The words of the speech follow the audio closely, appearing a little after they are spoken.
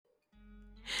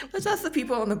Let's ask the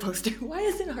people on the poster, why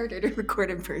is it harder to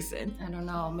record in person? I don't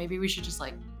know. Maybe we should just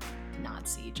like not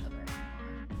see each other anymore.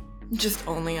 Just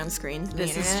only on screens and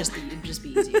This the internet? it'd just be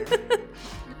easier.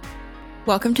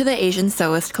 Welcome to the Asian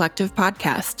Sewist Collective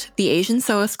podcast. The Asian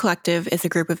Sewist Collective is a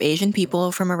group of Asian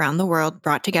people from around the world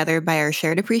brought together by our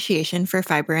shared appreciation for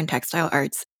fiber and textile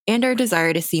arts and our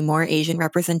desire to see more Asian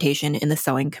representation in the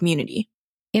sewing community.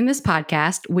 In this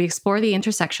podcast, we explore the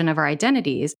intersection of our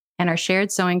identities and our shared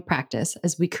sewing practice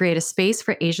as we create a space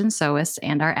for Asian sewists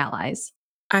and our allies.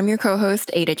 I'm your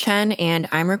co-host, Ada Chen, and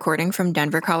I'm recording from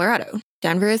Denver, Colorado.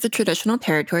 Denver is the traditional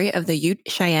territory of the Ute,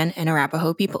 Cheyenne, and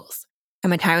Arapaho peoples.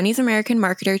 I'm a Taiwanese-American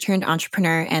marketer turned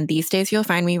entrepreneur, and these days you'll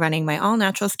find me running my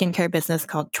all-natural skincare business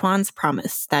called Chuan's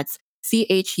Promise. That's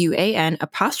CHUAN''S,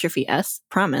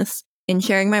 Promise, and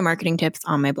sharing my marketing tips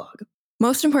on my blog.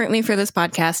 Most importantly for this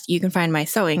podcast, you can find my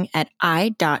sewing at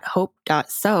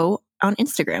i.hope.sew on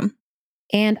Instagram.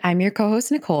 And I'm your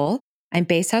co-host, Nicole. I'm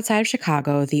based outside of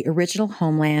Chicago, the original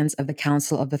homelands of the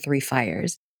Council of the Three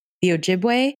Fires, the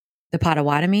Ojibwe, the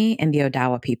Potawatomi, and the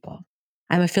Odawa people.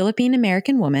 I'm a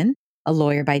Philippine-American woman, a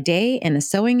lawyer by day, and a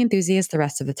sewing enthusiast the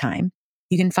rest of the time.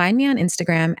 You can find me on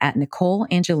Instagram at Nicole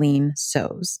Angeline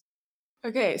Sews.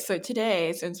 Okay, so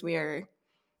today, since we are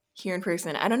here in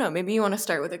person, I don't know, maybe you want to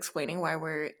start with explaining why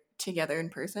we're together in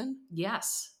person?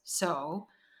 Yes. So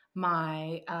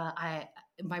my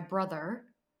brother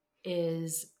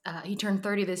is he turned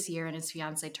 30 this year, and his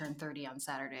fiance turned 30 on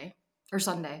Saturday or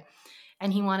Sunday,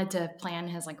 and he wanted to plan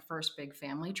his like first big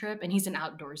family trip, and he's an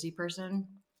outdoorsy person.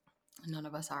 None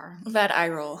of us are. That eye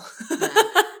roll.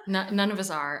 None of us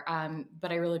are.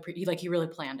 But I really he really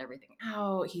planned everything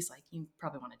out. He's like, you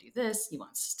probably want to do this. You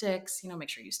want sticks. Make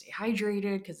sure you stay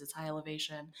hydrated because it's high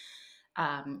elevation.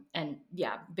 And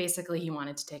yeah, basically he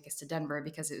wanted to take us to Denver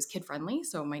because it was kid friendly.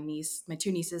 So my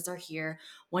two nieces are here.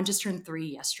 One just turned 3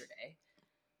 yesterday,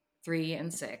 3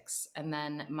 and 6. And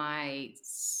then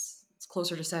it's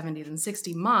closer to 70 than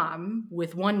 60 mom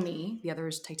with one knee, the other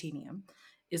is titanium,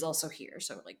 is also here.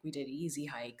 So like we did easy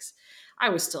hikes. I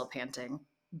was still panting,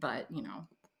 but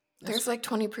there's like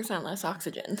 20% less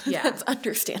oxygen. Yeah. That's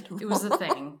understandable. It was a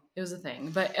thing.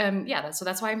 But yeah, so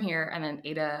that's why I'm here. And then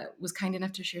Ada was kind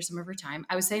enough to share some of her time.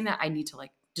 I was saying that I need to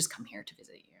like just come here to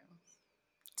visit you.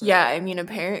 So, yeah, I mean,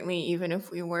 apparently, even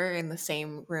if we were in the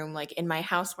same room, like in my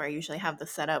house where I usually have the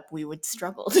setup, we would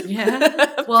struggle to figure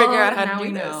out how to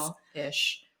do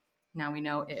this. Now we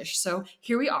know ish. So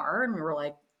here we are, and we were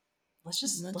like, let's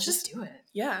just do it.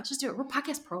 Yeah. Let's just do it. We're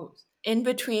podcast pros. In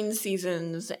between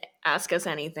seasons, ask us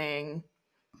anything.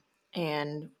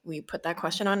 And we put that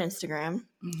question on Instagram,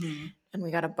 and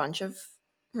we got a bunch of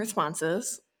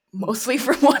responses, mostly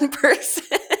from one person.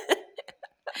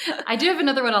 I do have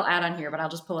another one I'll add on here, but I'll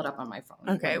just pull it up on my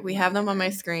phone. Okay, we have them on my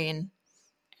screen,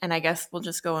 and I guess we'll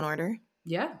just go in order.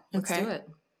 Yeah, let's do it.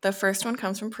 The first one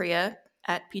comes from Priya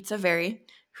at Pizza Very,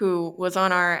 who was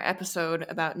on our episode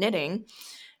about knitting,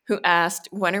 who asked,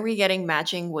 when are we getting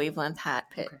matching wavelength hat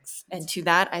pics? Okay. And to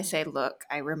that, I say, look,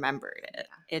 I remembered it.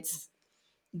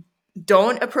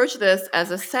 Don't approach this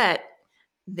as a set.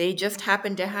 They just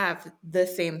happen to have the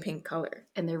same pink color.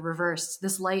 And they're reversed.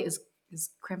 This light is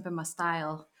crimping my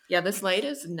style. Yeah, this light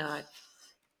is not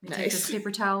nice. Take this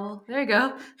paper towel. There you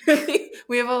go.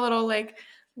 We have a little, like,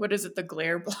 what is it, the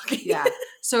glare blocking? Yeah.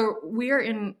 So we are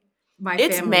in my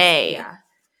family. It's May. Yeah.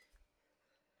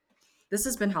 This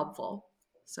has been helpful.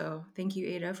 So thank you,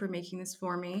 Ada, for making this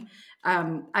for me.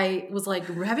 I was like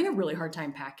having a really hard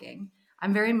time packing.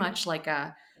 I'm very much like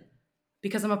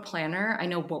because I'm a planner, I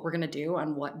know what we're going to do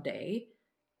on what day.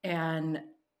 And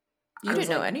you didn't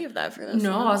know any of that for this?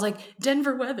 No, I was like,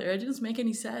 Denver weather. It doesn't make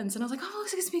any sense. And I was like, oh,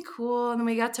 this is going to be cool. And then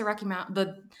we got to Rocky Mountain. My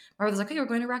brother was like, hey, we're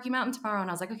going to Rocky Mountain tomorrow. And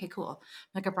I was like, okay, cool.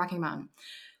 Like up Rocky Mountain.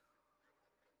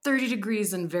 30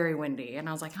 degrees and very windy. And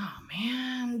I was like, oh,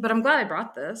 man. But I'm glad I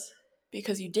brought this.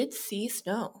 Because you did see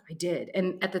snow. I did.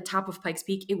 And at the top of Pikes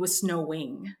Peak, it was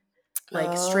snowing.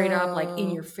 Like straight up, like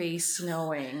in your face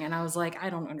snowing. And I was like, I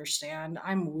don't understand.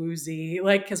 I'm woozy.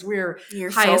 Like, because we're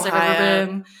highest I've ever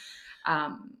been.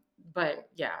 But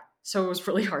yeah, so it was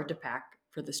really hard to pack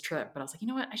for this trip. But I was like, you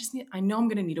know what? I know I'm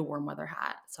going to need a warm weather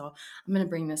hat. So I'm going to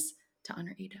bring this to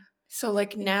honor Ada. So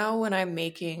like now when I'm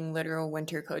making literal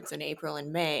winter coats in April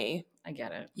and May. I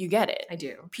get it. You get it. I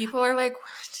do. People are like,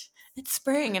 what? It's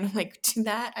spring. And I'm like, to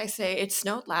that I say it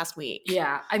snowed last week.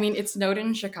 Yeah. I mean, it snowed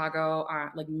in Chicago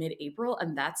like mid-April,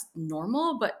 and that's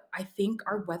normal. But I think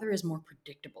our weather is more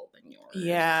predictable than yours.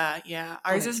 Yeah.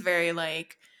 Ours is very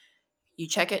like, you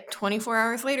check it 24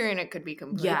 hours later and it could be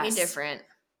completely different.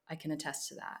 I can attest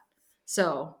to that.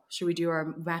 So should we do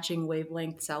our matching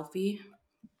wavelength selfie?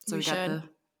 So we should.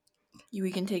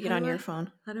 We can take it on your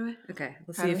phone. How do I? Okay,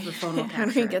 let's see if the phone will capture. How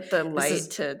do we get the light this is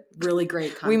to? Really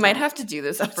great content. We might have to do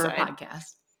this for a outside.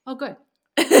 podcast. Oh, good.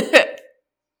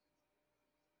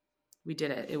 We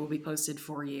did it. It will be posted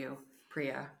for you,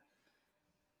 Priya.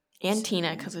 And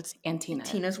Tina, because it's Tina.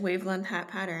 Tina's wavelength hat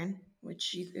pattern,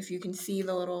 which if you can see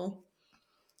the little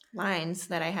lines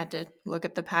that I had to look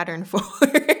at the pattern for.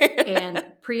 And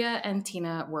Priya and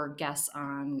Tina were guests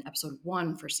on episode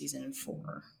 1 for season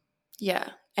 4. Yeah.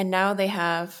 And now they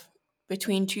have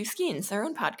Between Two Skeins, their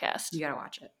own podcast. You gotta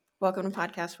watch it. Welcome to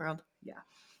Podcast World. Yeah.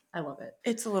 I love it.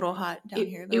 It's a little hot down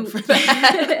here, though, for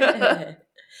that.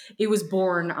 It was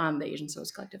born on the Asian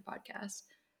Source Collective podcast.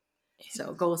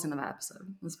 So go listen to that episode.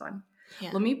 It was fun.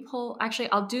 Yeah. Let me pull... Actually,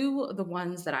 I'll do the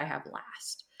ones that I have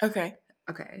last. Okay.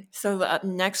 So the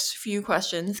next few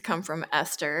questions come from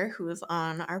Esther, who is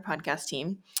on our podcast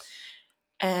team.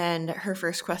 And her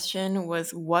first question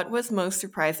was, what was most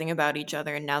surprising about each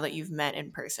other now that you've met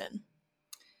in person?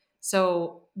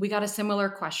 So we got a similar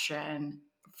question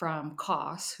from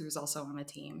Koss, who's also on the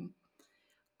team.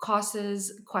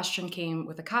 Koss's question came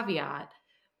with a caveat,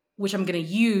 which I'm going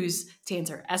to use to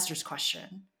answer Esther's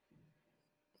question.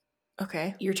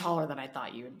 Okay. You're taller than I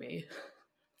thought you would be.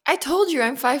 I told you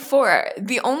I'm 5'4".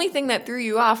 The only thing that threw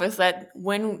you off is that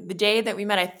when the day that we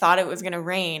met, I thought it was going to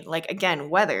rain. Like,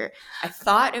 again, weather. I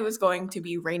thought it was going to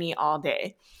be rainy all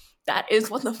day. That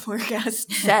is what the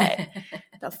forecast said.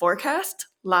 The forecast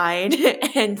lied.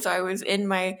 And so I was in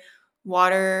my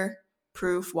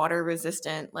waterproof,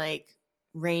 water-resistant, like,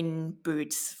 rain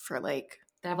boots for, like...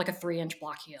 They have, like, a 3-inch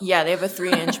block heel. Yeah, they have a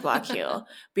 3-inch block heel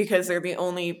because they're the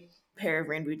only pair of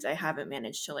rain boots I haven't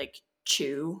managed to, like,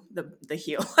 chew the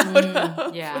heel out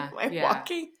of my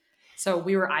walking. So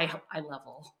we were eye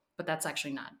level, but that's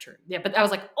actually not true. Yeah, but I was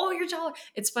like, oh, you're taller.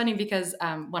 It's funny because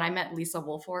when I met Lisa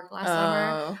Wolfork last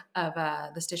summer of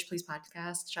the Stitch Please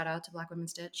podcast, shout out to Black Women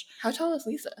Stitch. How tall is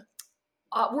Lisa?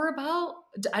 We're about,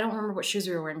 I don't remember what shoes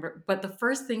we were wearing, but the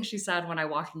first thing she said when I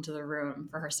walked into the room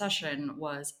for her session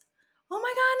was, oh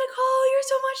my God, Nicole, you're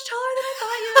so much taller than I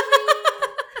thought you would be.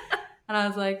 And I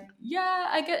was like, yeah,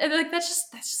 I get it. Like, that's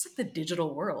just like the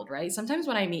digital world, right? Sometimes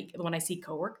when I see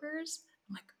coworkers,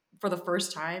 I'm like, for the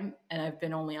first time, and I've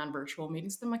been only on virtual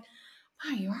meetings, I'm like,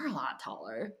 wow, you are a lot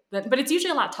taller. But it's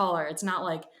usually a lot taller. It's not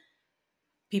like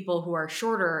people who are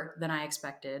shorter than I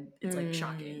expected. It's like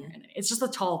shocking. And it's just the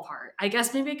tall part. I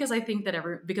guess maybe because I think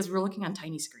that because we're looking on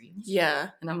tiny screens.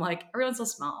 Yeah. And I'm like, everyone's so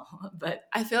small. But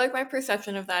I feel like my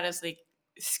perception of that is like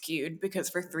skewed because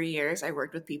for 3 years I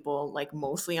worked with people like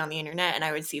mostly on the internet and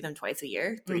I would see them twice a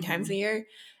year, 3 times a year.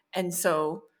 And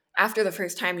so after the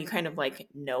first time you kind of like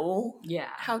know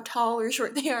how tall or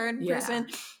short they are in person.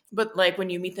 But like when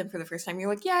you meet them for the first time, you're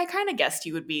like, yeah, I kind of guessed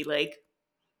you would be like,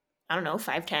 I don't know,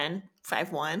 5'10",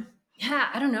 5'1". Yeah,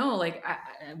 I don't know. Like, I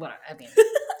mean,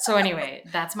 so anyway,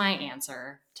 that's my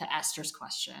answer to Esther's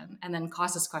question. And then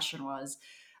Koss's question was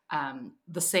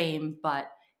the same,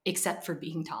 but except for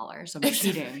being taller. So I'm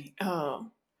cheating.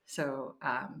 So,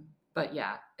 but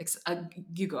yeah,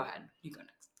 you go ahead. You go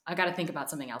next. I got to think about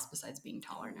something else besides being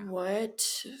taller now. What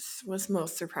was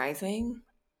most surprising?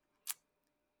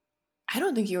 I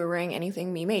don't think you were wearing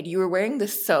anything me made. You were wearing the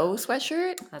sew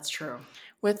sweatshirt. That's true.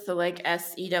 With the like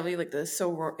SEW, like the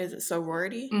is it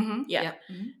sorority? Mm-hmm. Yeah. Yep.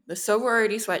 Mm-hmm. The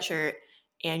sorority sweatshirt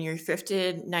and your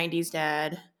thrifted 90s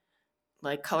dad,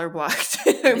 like color blocked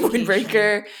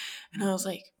windbreaker. And I was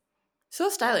like, so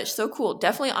stylish, so cool.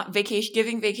 Definitely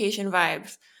giving vacation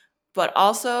vibes. But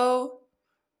also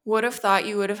would have thought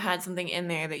you would have had something in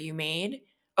there that you made.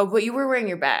 Oh, but you were wearing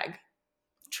your bag.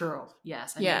 True.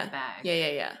 Yes, I made the bag.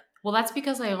 Yeah. Well, that's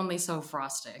because I only sew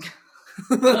frosting.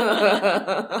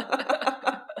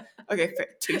 Okay,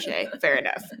 touche. Fair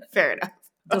enough.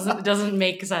 Doesn't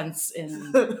make sense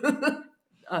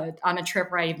on a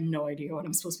trip where I have no idea what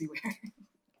I'm supposed to be wearing.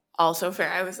 Also fair.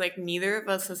 I was like, neither of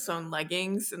us has sewn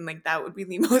leggings, and like that would be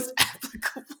the most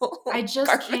applicable. I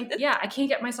just can't. Yeah, I can't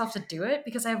get myself to do it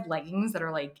because I have leggings that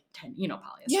are like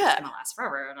polyester. It's gonna last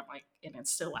forever, and I'm like, and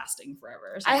it's still lasting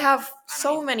forever. So I have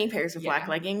so many pairs of black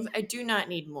leggings. I do not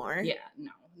need more. Yeah, no,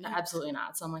 absolutely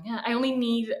not. So I'm like, I only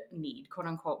need quote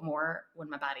unquote more when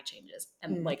my body changes,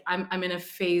 and like I'm in a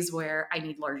phase where I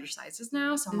need larger sizes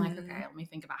now. So I'm like, okay, let me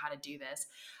think about how to do this.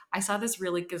 I saw this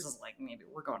because it's like maybe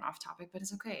we're going off topic, but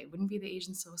it's okay. It wouldn't be the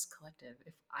Asian Sewist Collective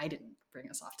if I didn't bring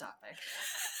us off topic.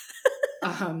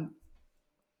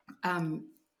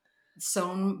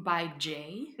 Sewn by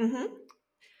Jay. Mm-hmm.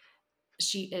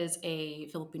 She is a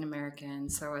Philippine American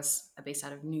sewist based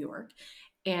out of New York,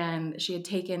 and she had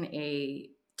taken a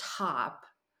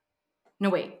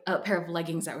pair of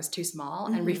leggings that was too small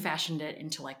and refashioned it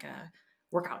into like a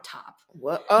workout top.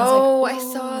 What? I was like, Oh, I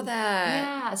saw oh, that.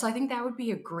 yeah. So I think that would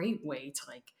be a great way to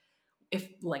like, if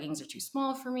leggings are too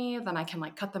small for me, then I can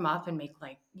like cut them up and make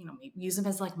like, maybe use them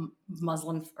as like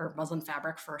muslin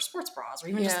fabric for sports bras, or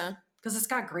even just Yeah. because it's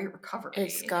got great recovery.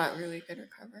 It's got really good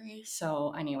recovery.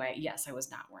 So anyway, yes, I was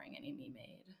not wearing any Me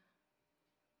Made.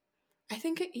 I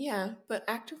think, yeah, but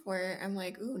activewear, I'm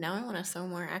like, ooh, now I want to sew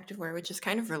more activewear, which is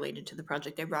kind of related to the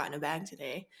project I brought in a bag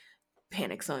today,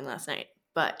 panic sewing last night.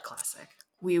 But Classic.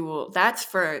 that's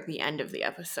for the end of the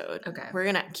episode. Okay. We're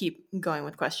going to keep going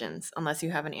with questions unless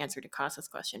you have an answer to Kasa's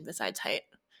question besides height.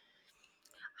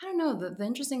 I don't know. The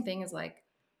interesting thing is like,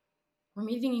 we're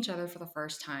meeting each other for the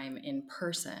first time in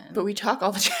person. But we talk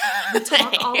all the time. We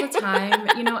talk all the time,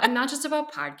 and not just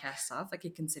about podcast stuff. I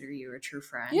could consider you a true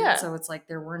friend. Yeah. So it's like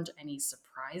there weren't any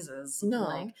surprises. No.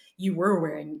 Like you were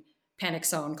wearing panic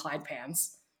sewn Clyde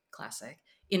pants, classic,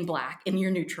 in black, in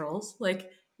your neutrals.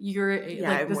 Like you're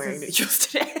like, I'm wearing neutrals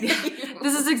today.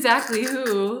 This is exactly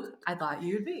who I thought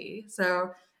you would be.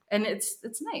 So, and it's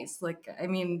nice. Like, I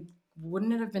mean,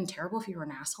 wouldn't it have been terrible if you were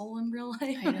an asshole in real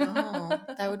life? I know.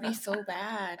 That would be so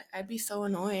bad. I'd be so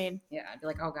annoyed. Yeah, I'd be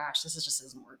like, oh gosh, this just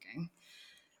isn't working.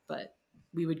 But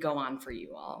we would go on for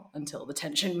you all until the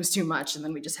tension was too much, and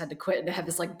then we just had to quit and have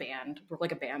this like band. We're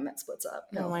like a band that splits up.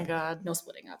 Oh my God. No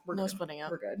splitting up. No splitting up.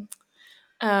 We're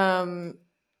good.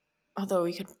 Although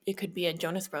it could be a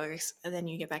Jonas Brothers, and then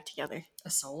you get back together. A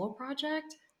solo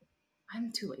project?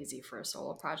 I'm too lazy for a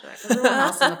solo project. Everyone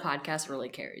else on the podcast really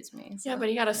carries me. So. Yeah, but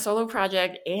you got a solo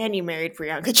project and you married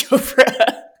Priyanka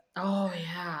Chopra. Oh,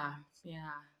 yeah. Yeah.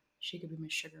 She could be my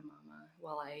sugar mama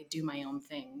while I do my own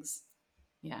things.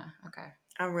 Yeah, okay.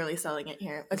 I'm really selling it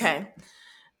here. Okay.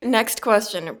 Next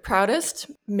question. Proudest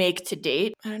make to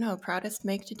date? I don't know. Proudest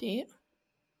make to date?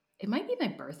 It might be my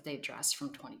birthday dress from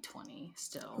 2020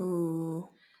 still. Ooh,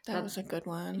 that was a good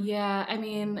one. Yeah, I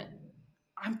mean,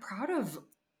 I'm proud of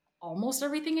almost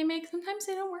everything I make. Sometimes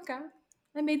they don't work out.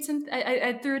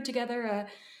 I threw it together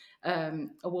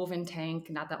a woven tank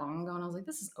not that long ago, and I was like,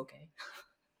 this is okay.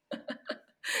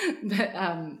 But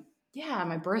yeah,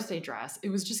 my birthday dress. It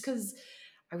was just because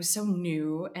I was so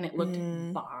new and it looked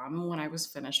bomb when I was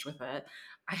finished with it.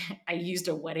 I used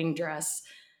a wedding dress,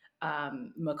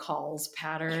 McCall's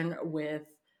pattern with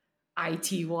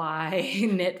ITY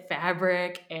knit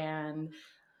fabric, and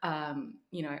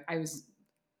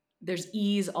there's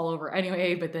ease all over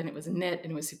anyway, but then it was knit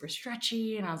and it was super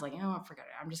stretchy, and I was like, forget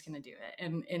it, I'm just gonna do it,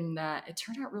 and it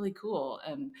turned out really cool.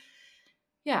 And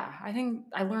yeah, I think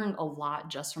I learned a lot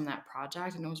just from that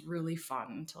project, and it was really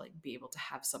fun to like be able to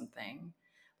have something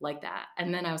like that.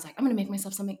 And then I was like, I'm gonna make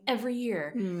myself something every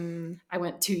year. I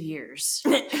went 2 years.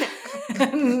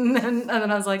 and then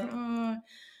I was like,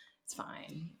 it's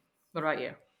fine. What about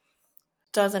you?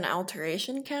 Does an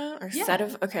alteration count?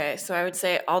 Okay, so I would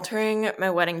say altering my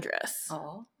wedding dress.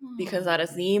 Oh. Because that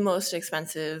is the most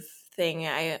expensive thing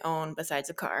I own besides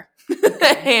a car.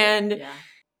 Okay. And yeah.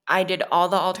 I did all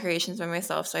the alterations by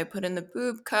myself. So I put in the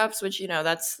boob cups, which,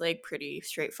 that's like pretty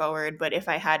straightforward. But if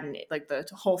I hadn't, like the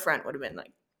whole front would have been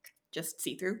like just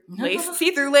see-through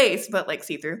lace, but like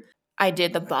see-through. I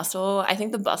did the bustle. I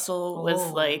think the bustle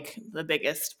was like the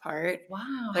biggest part.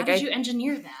 Wow. Like, how did you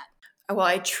engineer that? Well,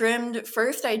 I trimmed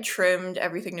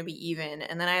everything to be even.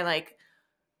 And then I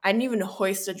didn't even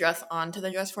hoist the dress onto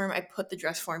the dress form. I put the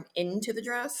dress form into the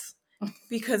dress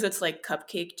because it's like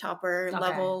cupcake topper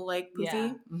level, like poofy.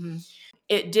 Yeah. Mm-hmm.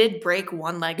 It did break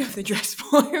one leg of the dress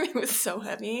form. It was so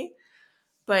heavy.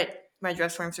 But my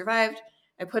dress form survived.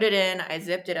 I put it in. I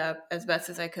zipped it up as best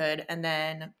as I could. And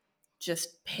then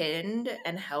just pinned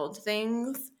and held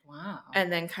things. Wow.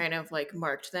 And then kind of like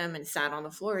marked them and sat on the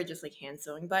floor just like hand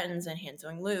sewing buttons and hand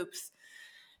sewing loops.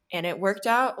 And it worked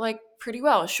out like pretty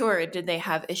well. Sure, did they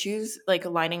have issues like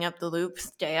lining up the loops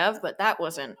day of? But that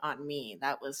wasn't on me.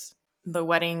 That was the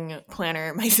wedding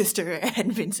planner, my sister,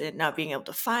 and Vincent not being able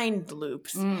to find the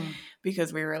loops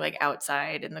because we were like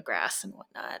outside in the grass and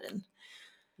whatnot. And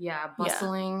yeah,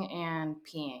 bustling and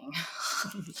peeing.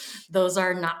 Those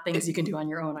are not things you can do on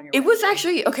your own. It was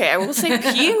actually, okay, I will say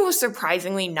peeing was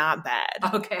surprisingly not bad.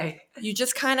 Okay. You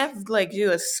just kind of like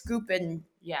do a scoop and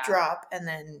drop and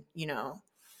then,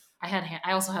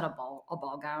 I also had a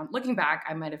ball gown. Looking back,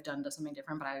 I might have done something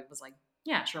different, but I was like,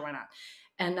 yeah, sure, why not?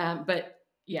 And but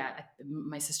yeah,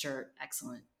 my sister,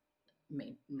 excellent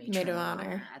maid of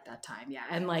honor at that time. Yeah,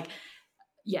 and like,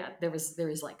 yeah, there was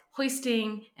like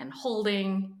hoisting and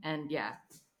holding, and yeah,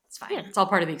 it's fine. Yeah. It's all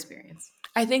part of the experience.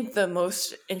 I think the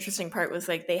most interesting part was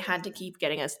like they had to keep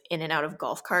getting us in and out of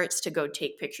golf carts to go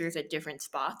take pictures at different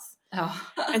spots.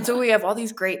 Oh, and so we have all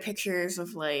these great pictures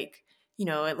of like, you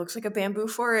know, it looks like a bamboo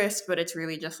forest, but it's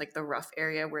really just like the rough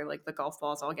area where like the golf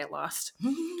balls all get lost.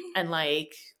 And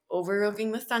like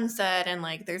overlooking the sunset, and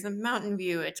like there's a mountain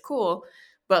view. It's cool.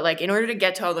 But like in order to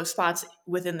get to all those spots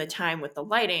within the time with the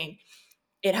lighting,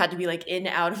 it had to be like in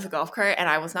and out of the golf cart, and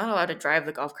I was not allowed to drive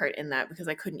the golf cart in that because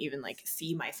I couldn't even like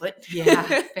see my foot. Yeah,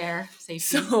 fair. Safety.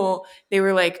 So they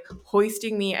were like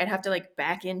hoisting me. I'd have to like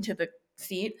back into the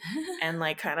seat and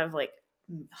like kind of like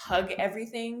hug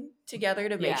everything together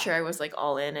to make sure I was like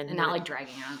all in and not like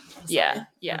dragging out yeah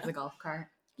of the golf cart.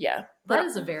 Yeah. That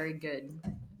is a very good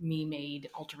me-made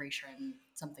alteration,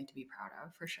 something to be proud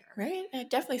of for sure. Right? I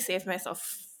definitely saved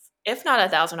myself, if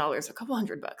not $1,000, a couple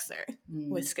 $100 there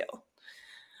with skill.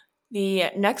 The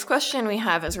next question we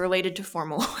have is related to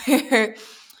formal wear.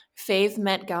 Fave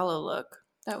Met Gala look.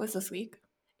 That was this week.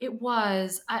 It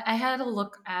was. I had a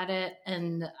look at it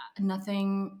and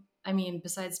nothing. I mean,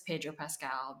 besides Pedro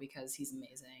Pascal, because he's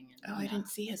amazing. And, I didn't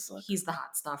see his look. He's the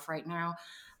hot stuff right now.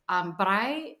 But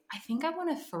I think I want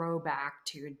to throw back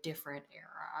to a different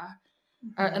era.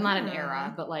 Or not an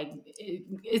era, but like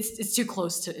it's too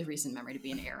close to a recent memory to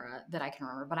be an era that I can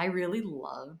remember. But I really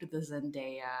loved the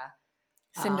Zendaya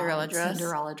Cinderella dress.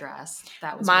 Cinderella dress.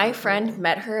 That was my really friend cool.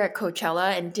 met her at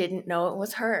Coachella and didn't know it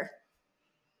was her.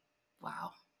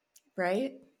 Wow.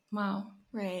 Right? Wow.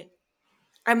 Right.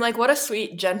 I'm like, what a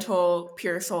sweet, gentle,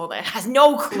 pure soul that has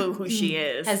no clue who she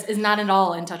is. Is not at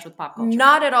all in touch with pop culture.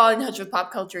 Not at all in touch with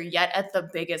pop culture, yet at the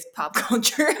biggest pop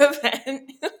culture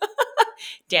event.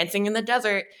 Dancing in the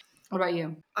desert. What about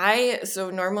you?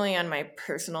 So normally on my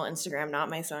personal Instagram, not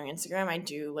my sewing Instagram, I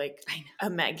do like a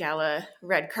Met Gala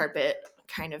red carpet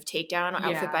kind of takedown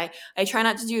outfit by. I try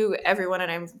not to do everyone,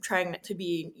 and I'm trying to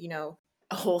be, you know,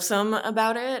 wholesome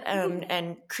about it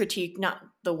and critique not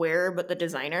the wearer but the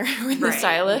designer or the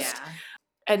stylist. Yeah.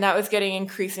 And that was getting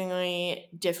increasingly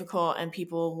difficult, and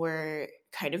people were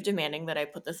kind of demanding that I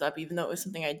put this up, even though it was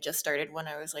something I just started when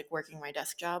I was like working my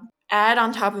desk job. Add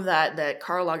on top of that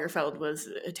Karl Lagerfeld was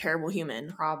a terrible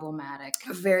human. Problematic.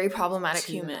 A very problematic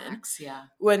human. Max, yeah.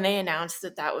 When they announced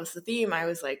that was the theme, I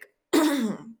was like,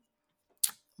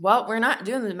 well, we're not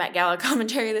doing the Met Gala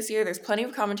commentary this year. There's plenty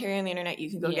of commentary on the internet. You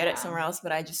can go get it somewhere else,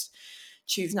 but I just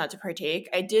choose not to partake.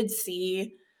 I did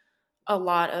see a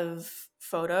lot of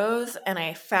photos, and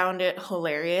I found it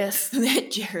hilarious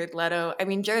that Jared Leto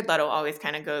always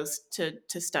kind of goes to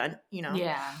stunt, you know?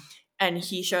 Yeah. And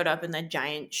he showed up in the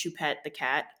giant Choupette the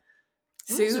cat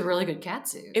suit. It was a really good cat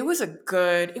suit. It was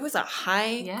a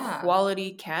high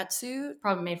quality cat suit.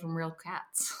 Probably made from real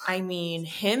cats. I mean,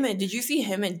 did you see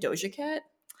him and Doja Cat?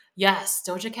 Yes,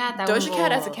 Doja Cat. Doja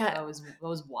Cat as a cat. That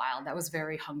was wild. That was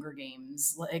very Hunger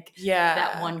Games. Like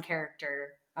that one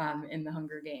character in the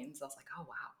Hunger Games. I was like, oh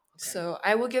wow. Okay. So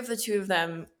I will give the two of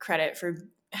them credit for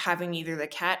having either the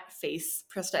cat face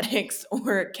prosthetics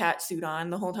or cat suit on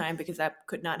the whole time, because that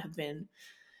could not have been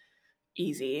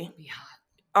easy. Yeah.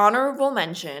 Honorable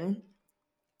mention,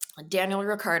 Daniel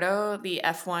Ricciardo, the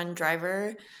F1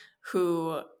 driver,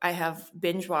 who I have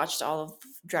binge watched all of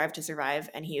Drive to Survive,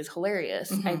 and he is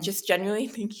hilarious. I just genuinely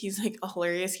think he's like a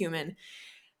hilarious human.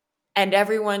 And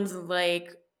everyone's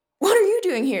like, what are you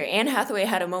doing here? Anne Hathaway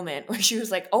had a moment where she was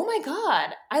like, oh my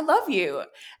God, I love you.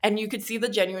 And you could see the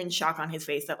genuine shock on his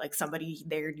face that like somebody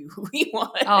there knew who he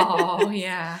was. Oh,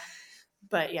 yeah.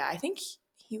 But yeah, I think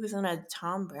he was in a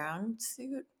Tom Brown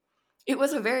suit. It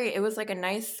was like a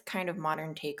nice kind of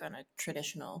modern take on a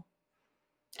traditional.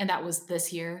 And that was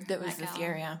this year? That was this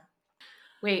year, yeah.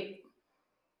 Wait.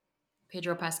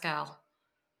 Pedro Pascal.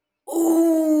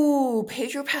 Ooh,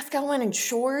 Pedro Pascal went in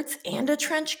shorts and a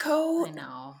trench coat. I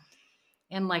know.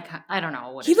 And like, I don't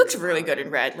know what he looks really good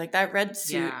in red. Like that red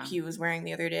suit he was wearing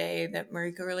the other day that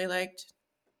Marika really liked.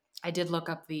 I did look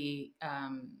up the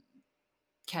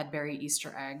Cadbury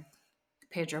Easter egg.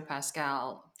 Pedro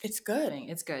Pascal. It's good. Thing.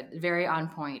 It's good. Very on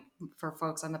point for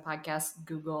folks on the podcast.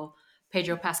 Google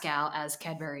Pedro Pascal as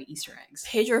Cadbury Easter eggs.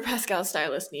 Pedro Pascal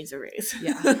stylist needs a raise.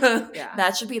 Yeah. Yeah.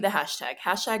 That should be the hashtag.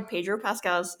 Hashtag Pedro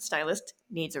Pascal's stylist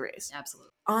needs a raise. Absolutely.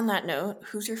 On that note,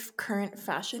 who's your current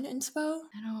fashion inspo?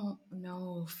 I don't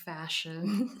know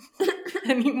fashion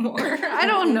anymore. I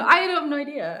don't know. I have no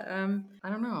idea. I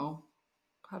don't know.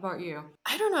 How about you?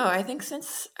 I don't know. I think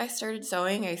since I started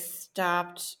sewing, I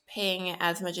stopped paying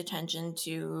as much attention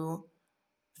to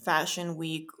fashion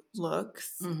week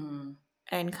looks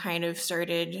and kind of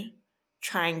started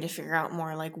trying to figure out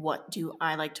more like, what do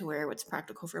I like to wear? What's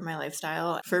practical for my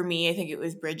lifestyle? For me, I think it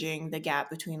was bridging the gap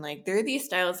between like, there are these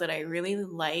styles that I really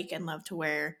like and love to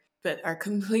wear, but are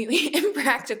completely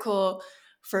impractical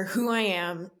for who I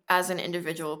am as an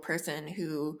individual person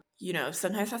who, you know,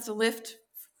 sometimes has to lift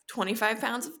 25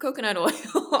 pounds of coconut oil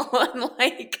and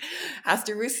like has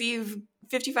to receive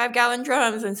 55-gallon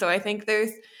drums. And so I think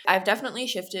I've definitely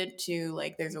shifted to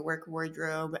like there's a work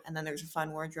wardrobe and then there's a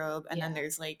fun wardrobe and then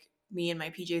there's like me and my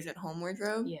PJs at home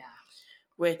wardrobe. Yeah.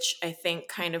 Which I think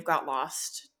kind of got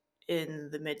lost in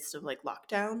the midst of like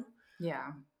lockdown.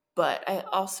 Yeah. But I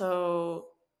also,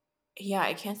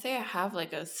 I can't say I have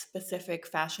like a specific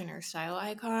fashion or style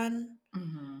icon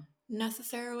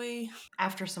necessarily.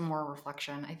 After some more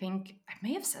reflection, I think I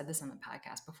may have said this in the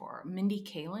podcast before. Mindy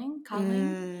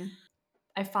Kaling.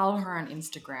 I follow her on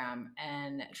Instagram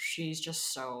and she's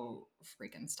just so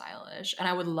freaking stylish. And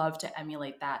I would love to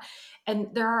emulate that. And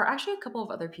there are actually a couple of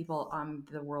other people on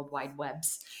the World Wide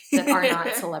Webs that are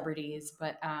not celebrities,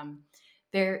 but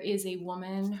there is a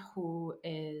woman who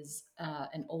is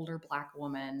an older Black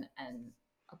woman, and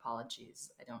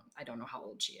apologies, I don't know how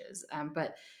old she is,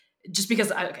 but just because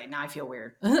now I feel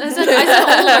weird. I said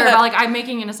older, but like I'm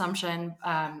making an assumption.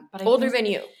 But older than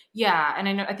you. Yeah,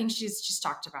 and I think she's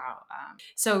talked about.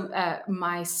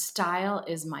 My style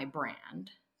is my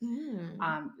brand.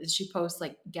 She posts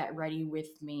like get ready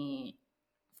with me,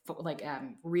 like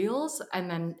reels,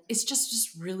 and then it's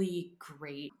just really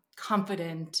great,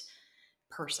 confident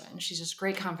person. She's just a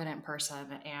great, confident person,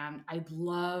 and I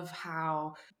love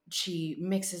how she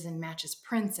mixes and matches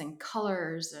prints and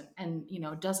colors, and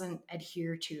doesn't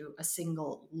adhere to a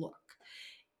single look.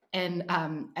 And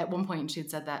at one point, she had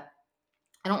said that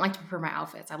I don't like to prepare my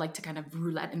outfits. I like to kind of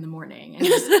roulette in the morning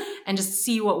and just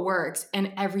see what works.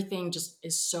 And everything just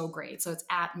is so great. So it's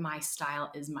at my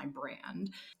style is my brand.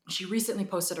 She recently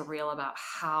posted a reel about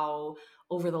how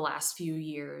over the last few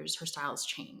years her style has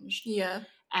changed. Yeah.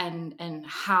 And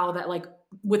how that, like,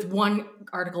 with one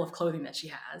article of clothing that she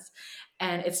has,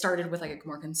 and it started with like a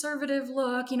more conservative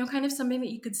look, kind of something that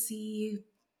you could see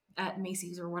at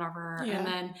Macy's or whatever. Yeah. And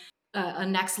then a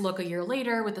next look a year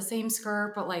later with the same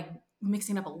skirt, but like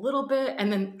mixing up a little bit,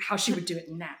 and then how she would do it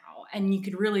now. And you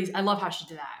could really, I love how she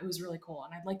did that. It was really cool.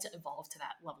 And I'd like to evolve to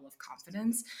that level of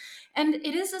confidence. And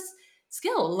it is a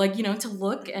skill, like, to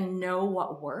look and know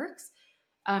what works.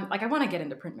 Like I want to get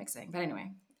into print mixing, but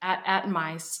anyway, at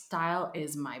my style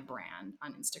is my brand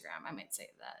on Instagram. I might say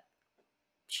that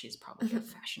she's probably a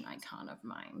fashion icon of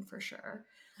mine for sure.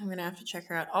 I'm going to have to check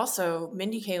her out. Also,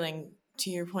 Mindy Kaling, to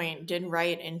your point, did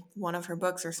write in one of her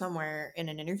books or somewhere in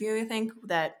an interview, I think,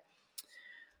 that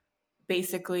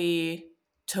basically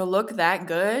to look that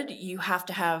good, you have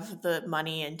to have the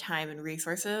money and time and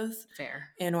resources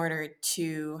in order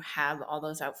to have all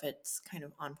those outfits kind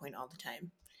of on point all the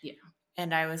time. Yeah.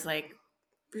 And I was like,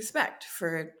 respect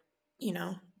for,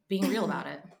 being real about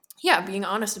it. Yeah, being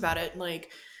honest about it.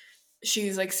 Like,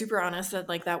 she's like super honest that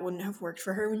like that wouldn't have worked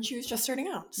for her when she was just starting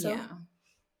out. So yeah.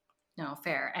 No,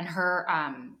 fair. And her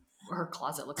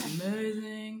closet looks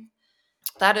amazing.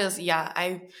 That is, yeah.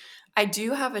 I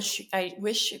do have I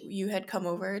wish you had come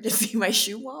over to see my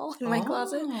shoe wall in my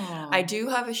closet. I do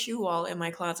have a shoe wall in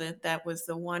my closet. That was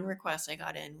the one request I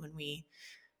got in when we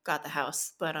got the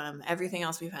house. But everything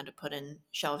else we've had to put in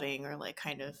shelving or like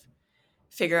kind of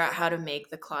figure out how to make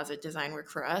the closet design work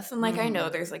for us. And like I know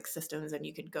there's like systems and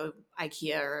you could go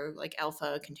IKEA or like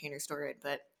Alpha container store it,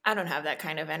 but I don't have that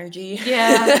kind of energy.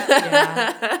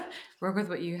 Yeah. Work with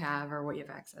what you have or what you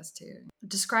have access to.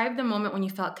 Describe the moment when you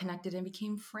felt connected and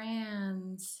became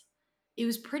friends. It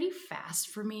was pretty fast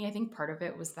for me. I think part of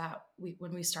it was that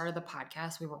when we started the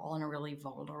podcast, we were all in a really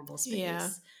vulnerable space. Yeah.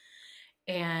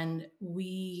 And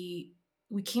we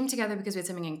came together because we had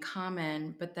something in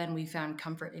common, but then we found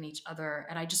comfort in each other.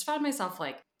 And I just found myself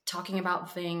like talking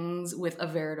about things with a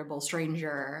veritable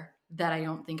stranger that I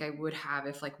don't think I would have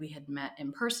if like we had met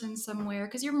in person somewhere,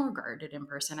 because you're more guarded in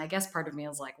person. I guess part of me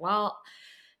is like, well,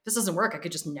 if this doesn't work, I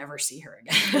could just never see her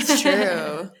again. It's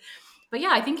true. But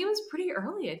yeah, I think it was pretty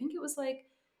early. I think it was like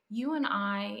you and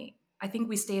I think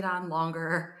we stayed on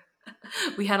longer.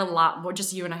 We had a lot more,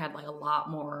 just you and I had like a lot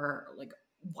more like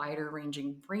wider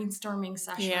ranging brainstorming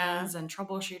sessions and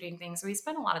troubleshooting things. So we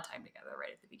spent a lot of time together right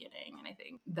at the beginning. And I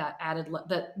think that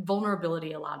that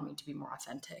vulnerability allowed me to be more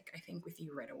authentic, I think, with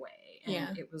you right away.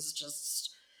 And it was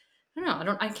just, I don't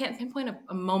know. I can't pinpoint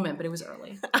a moment, but it was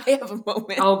early. I have a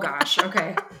moment. Oh gosh.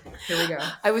 Okay. Here we go.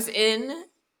 I was in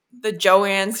the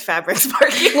Joann's Fabrics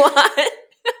parking lot,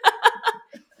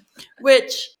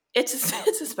 which it's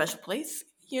a special place.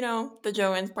 The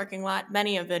Joann's parking lot.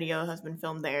 Many a video has been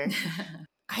filmed there.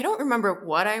 I don't remember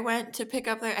what I went to pick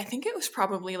up there. I think it was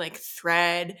probably like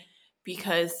thread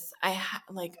because I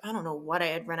don't know what I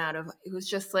had run out of. It was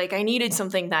just like I needed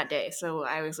something that day. So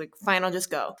I was like, fine, I'll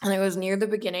just go. And it was near the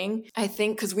beginning, I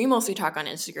think, because we mostly talk on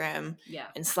Instagram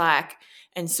and Slack.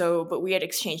 And so, but we had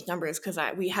exchanged numbers because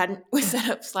we hadn't set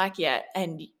up Slack yet.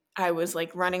 And I was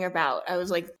like running about. I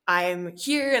was like, I'm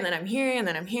here and then I'm here and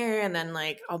then I'm here and then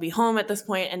like I'll be home at this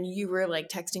point. And you were like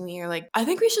texting me, you're like, I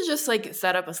think we should just like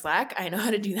set up a Slack. I know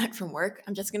how to do that from work.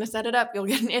 I'm just gonna set it up. You'll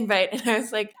get an invite. And I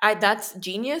was like, that's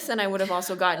genius. And I would have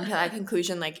also gotten to that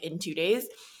conclusion like in 2 days.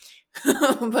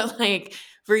 But like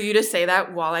for you to say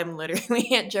that while I'm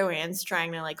literally at Joann's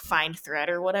trying to like find thread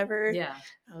or whatever, Yeah.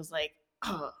 I was like,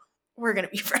 oh, we're gonna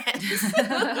be friends.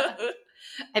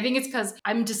 I think it's because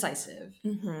I'm decisive.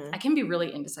 Mm-hmm. I can be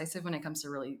really indecisive when it comes to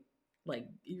really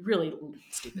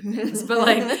stupid things. but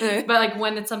like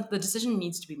when it's the decision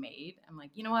needs to be made, I'm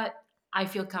like, you know what? I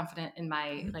feel confident in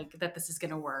my like that this is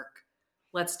gonna work.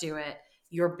 Let's do it.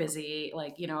 You're busy,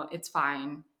 like, you know, it's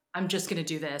fine. I'm just gonna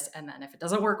do this, and then if it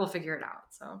doesn't work, we'll figure it out.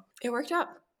 So it worked out.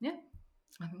 Yeah,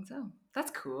 I think so.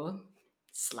 That's cool.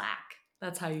 Slack.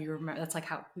 That's how you remember. That's like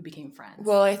how we became friends.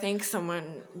 Well, I think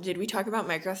did we talk about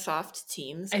Microsoft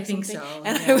Teams? I think so.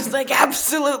 And I was like,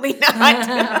 absolutely not.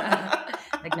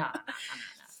 Like, no. I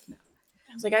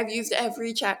was like, I've used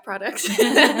every chat product.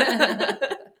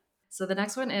 So the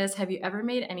next one is, have you ever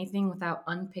made anything without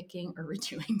unpicking or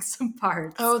redoing some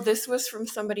parts? Oh, this was from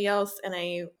somebody else, and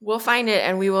we'll find it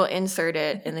and we will insert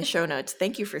it in the show notes.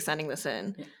 Thank you for sending this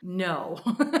in. No.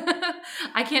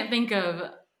 I can't think of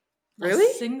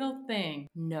really a single thing.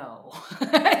 No.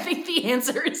 I think the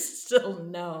answer is still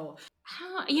no.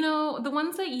 You know, the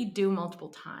ones that you do multiple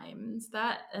times,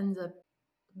 that ends up,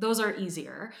 those are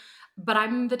easier. But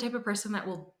I'm the type of person that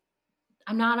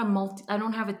I'm not I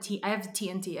don't have I have a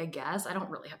TNT, I guess. I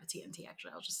don't really have a TNT,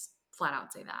 actually. I'll just flat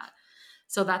out say that.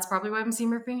 So that's probably why I'm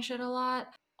seam ripping shit a lot.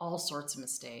 All sorts of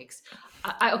mistakes.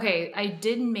 I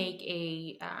did make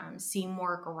a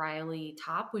Seamwork Riley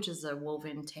top, which is a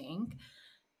woven tank.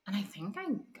 And I think I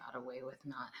got away with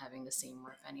not having to seam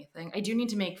rip anything. I do need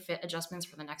to make fit adjustments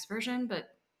for the next version, but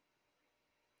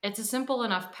it's a simple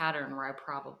enough pattern where I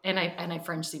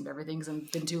French seamed everything because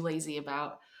I've been too lazy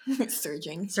about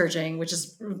serging, which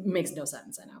makes no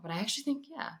sense, I know. But I actually think,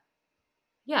 I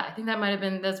think that might have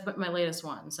been, that's my latest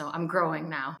one. So I'm growing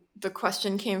now. The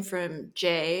question came from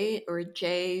Jay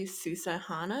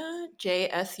Susahana,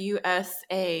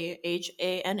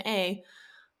 JSUSAHANA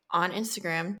on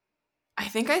Instagram. I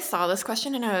think I saw this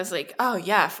question and I was like, oh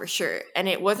yeah, for sure. And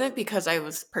it wasn't because I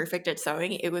was perfect at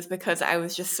sewing. It was because I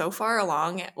was just so far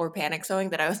along or panic sewing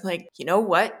that I was like, you know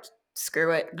what? Screw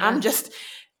it. Yeah.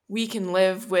 We can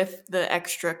live with the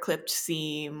extra clipped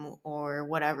seam or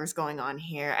whatever's going on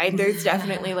here. There's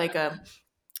definitely like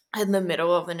in the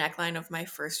middle of the neckline of my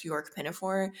first York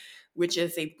pinafore, which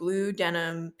is a blue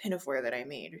denim pinafore that I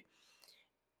made.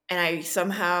 And I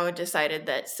somehow decided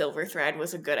that silver thread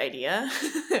was a good idea.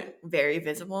 Very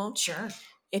visible. Sure.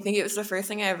 I think it was the first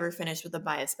thing I ever finished with a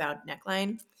bias bound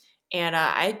neckline. And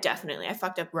I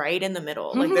fucked up right in the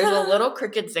middle. Like there's a little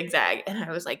crooked zigzag. And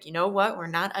I was like, you know what? We're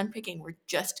not unpicking. We're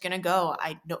just going to go.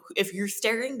 I know if you're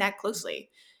staring that closely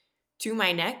to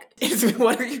my neck,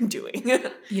 what are you doing?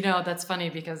 You know, that's funny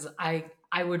because I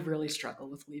would really struggle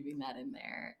with leaving that in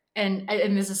there. And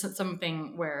this is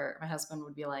something where my husband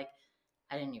would be like,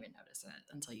 I didn't even notice it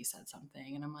until you said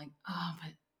something. And I'm like, oh,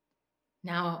 but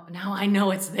now I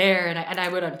know it's there. And I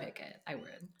would unpick it. I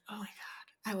would. Oh my God.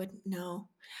 I would know.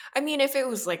 I mean, if it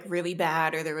was like really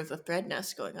bad or there was a thread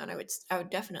nest going on, I would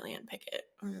definitely unpick it.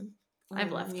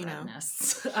 I've left thread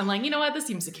nests. I'm like, you know what? This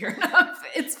seems secure enough.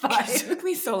 It's fine. It took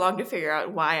me so long to figure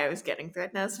out why I was getting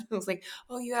thread nests. I was like,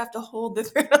 oh, you have to hold the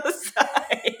thread on the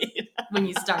side. When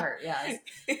you start, yes.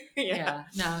 Yeah.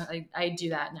 No, I do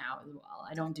that now as well.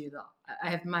 I don't do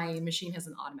my machine has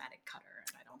an automatic cutter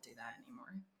and I don't do that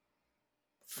anymore.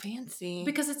 Fancy.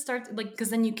 Because it starts because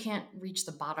then you can't reach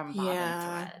the bottom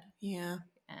thread. Yeah.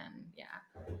 And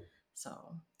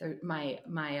so my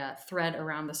thread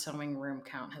around the sewing room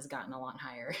count has gotten a lot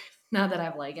higher now that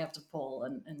I've have to pull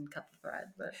and cut the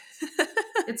thread, but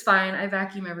it's fine. I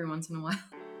vacuum every once in a while.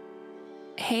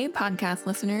 Hey, podcast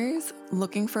listeners,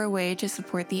 looking for a way to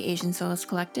support the Asian Sewist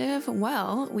Collective?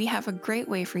 Well, we have a great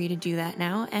way for you to do that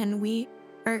now, and we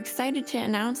are excited to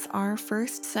announce our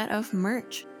first set of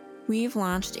merch. We've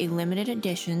launched a limited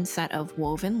edition set of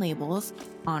woven labels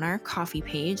on our coffee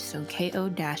page, so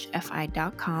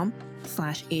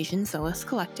ko-fi.com/Asian Sewist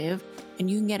Collective, and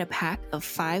you can get a pack of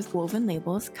 5 woven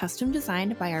labels custom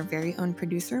designed by our very own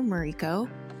producer, Mariko,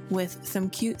 with some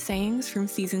cute sayings from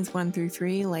seasons 1 through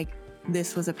 3, like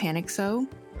 "This was a panic sew,"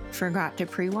 "Forgot to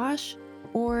pre-wash,"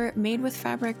 or "Made with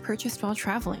fabric purchased while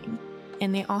traveling."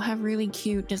 And they all have really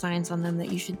cute designs on them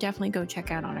that you should definitely go check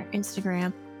out on our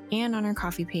Instagram and on our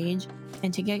coffee page.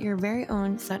 And to get your very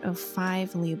own set of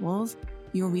 5 labels,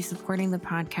 you will be supporting the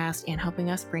podcast and helping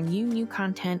us bring you new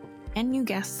content and new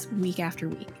guests week after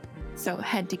week. So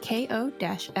head to ko-fi.com/Asian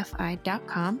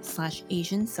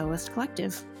Sewist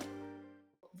Collective.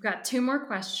 We've got 2 more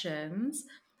questions.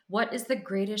 What is the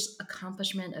greatest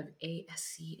accomplishment of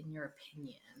ASC in your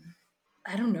opinion?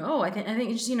 I don't know. I think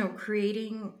it's just,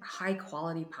 creating high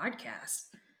quality podcasts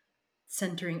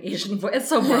centering Asian voice. It's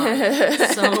so broad.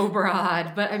 So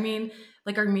broad. But I mean,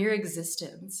 like our mere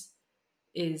existence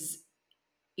is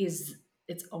its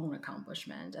own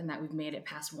accomplishment, and that we've made it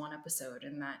past one episode,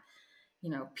 and that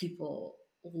people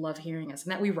love hearing us,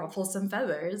 and that we ruffle some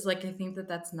feathers. Like, I think that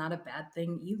that's not a bad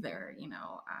thing either.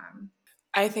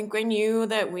 I think we knew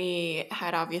that we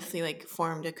had obviously like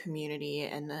formed a community,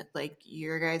 and that like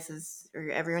your guys's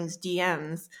or everyone's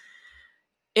DMs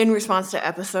in response to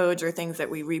episodes or things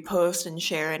that we repost and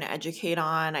share and educate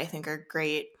on, I think are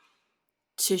great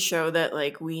to show that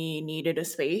like we needed a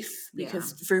space,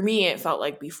 because for me it felt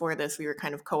like before this we were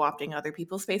kind of co-opting other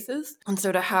people's spaces, and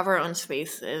so to have our own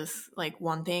space is like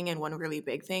one thing and one really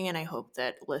big thing, and I hope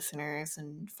that listeners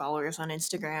and followers on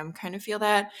Instagram kind of feel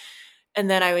that. And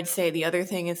then I would say the other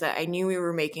thing is that I knew we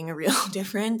were making a real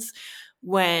difference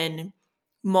when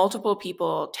multiple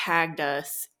people tagged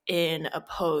us in a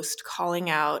post calling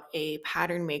out a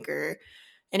pattern maker,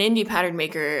 an indie pattern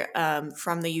maker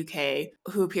from the UK,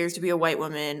 who appears to be a white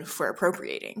woman, for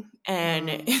appropriating. And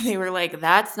they were like,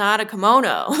 that's not a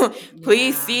kimono.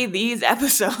 Please see these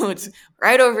episodes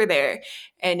right over there.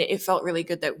 And it felt really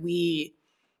good that we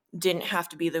didn't have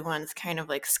to be the ones kind of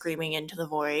like screaming into the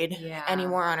void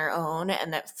anymore on our own,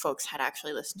 and that folks had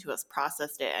actually listened to us,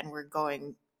 processed it, and were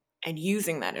going and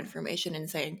using that information and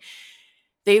saying,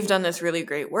 they've done this really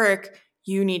great work,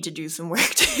 you need to do some work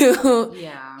too.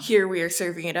 Here we are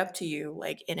serving it up to you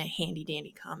like in a handy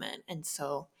dandy comment. And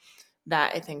so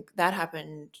that, I think that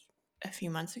happened a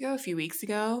few weeks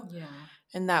ago.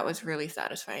 And that was really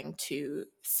satisfying to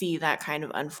see that kind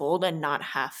of unfold and not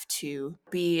have to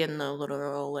be in the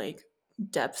literal like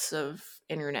depths of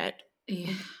internet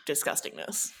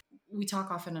disgustingness. We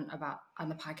talk often about on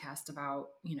the podcast about,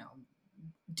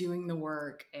 doing the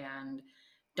work, and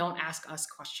don't ask us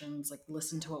questions, like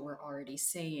listen to what we're already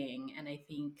saying. And I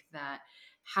think that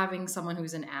having someone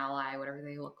who's an ally, whatever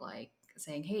they look like,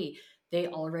 saying, hey, they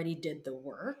already did the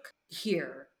work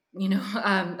here,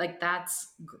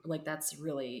 that's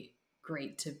really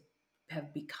great to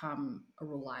have become a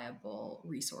reliable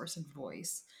resource and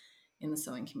voice in the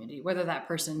sewing community. Whether that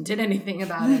person did anything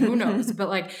about it, who knows? But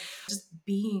like just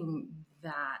being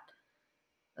that,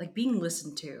 like being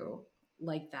listened to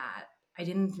like that, I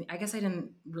guess I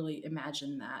didn't really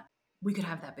imagine that we could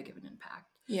have that big of an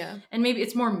impact. And maybe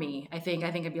it's more me. I think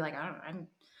I'd be like, I don't know,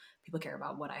 people care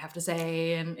about what I have to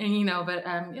say, and but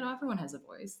everyone has a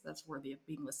voice that's worthy of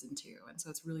being listened to, and so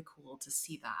it's really cool to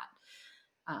see that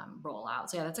roll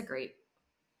out. So yeah, that's a great.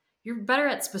 You're better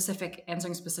at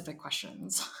answering specific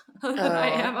questions than I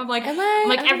am. I'm like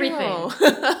everything.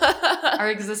 Our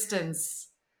existence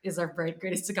is our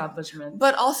greatest accomplishment.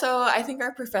 But also, I think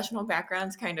our professional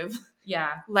backgrounds kind of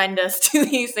lend us to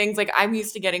these things. Like, I'm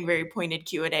used to getting very pointed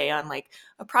Q&A on like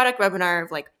a product webinar of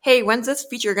like, hey, when's this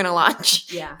feature gonna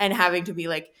launch? And having to be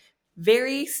like,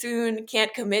 very soon,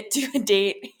 can't commit to a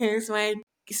date. Here's my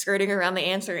skirting around the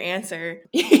answer.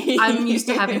 I'm used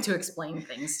to having to explain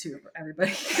things to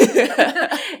everybody.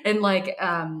 And like,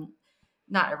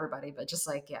 not everybody, but just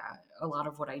like, a lot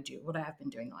of what I have been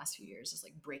doing the last few years is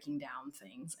like breaking down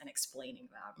things and explaining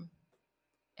them.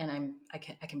 And I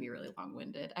can be really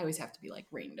long-winded. I always have to be like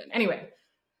reined in. Anyway,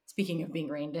 speaking of being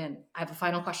reined in, I have a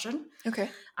final question. Okay.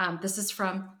 This is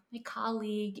from my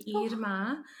colleague,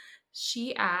 Irma.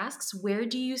 She asks, where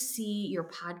do you see your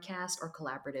podcast or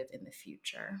collaborative in the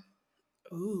future?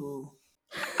 Ooh.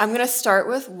 I'm going to start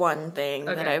with one thing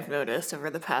that I've noticed over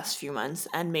the past few months,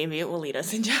 and maybe it will lead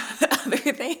us into other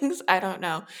things. I don't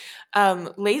know.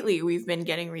 Lately, we've been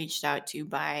getting reached out to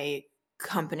by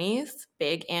companies,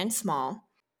 big and small.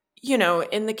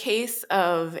 In the case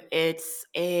of it's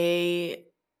a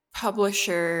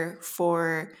publisher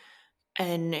for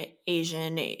an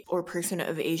Asian or person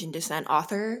of Asian descent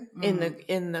author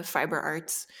in the fiber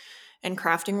arts and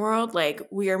crafting world, like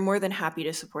we are more than happy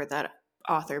to support that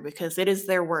author because it is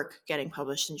their work getting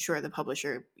published, and sure, the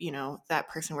publisher, that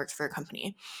person works for a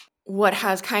company. What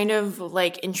has kind of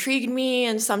like intrigued me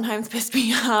and sometimes pissed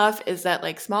me off is that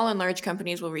like small and large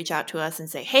companies will reach out to us and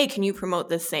say, hey, can you promote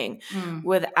this thing,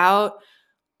 without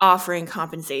offering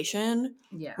compensation,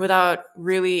 without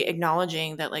really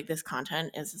acknowledging that like this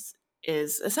content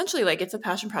is essentially like it's a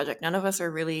passion project. None of us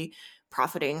are really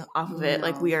profiting off of it.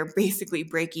 Like we are basically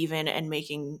break even and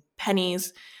making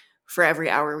pennies for every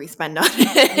hour we spend on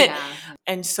it.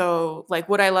 And so like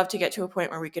would I love to get to a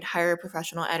point where we could hire a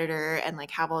professional editor and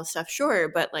like have all this stuff? Sure.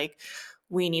 But like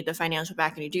we need the financial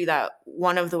backing to do that.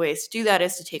 One of the ways to do that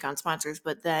is to take on sponsors,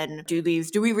 but then do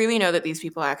we really know that these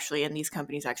people actually and these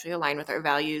companies actually align with our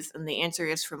values? And the answer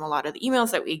is, from a lot of the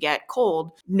emails that we get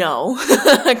cold, no.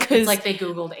 It's like they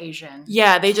Googled Asian.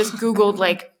 Yeah, they just Googled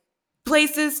like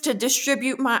places to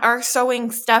distribute our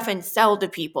sewing stuff and sell to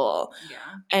people. Yeah.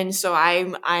 And so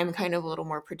I'm kind of a little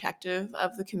more protective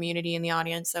of the community and the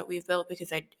audience that we've built,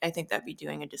 because I think that'd be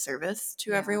doing a disservice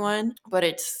to everyone. But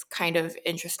it's kind of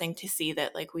interesting to see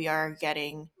that like we are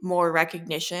getting more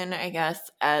recognition, I guess,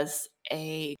 as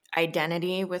a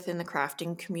identity within the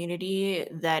crafting community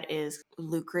that is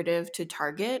lucrative to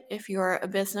target if you're a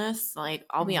business. Like,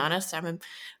 I'll be honest, I'm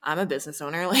a business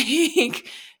owner. Like,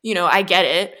 I get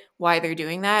it why they're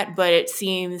doing that, but it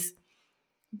seems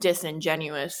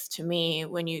disingenuous to me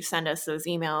when you send us those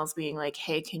emails being like,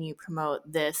 hey, can you promote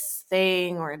this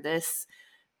thing or this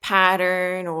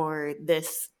pattern or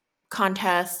this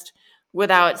contest,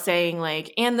 without saying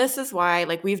like, and this is why,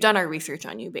 like, we've done our research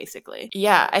on you, basically.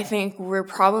 Yeah, I think we're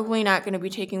probably not going to be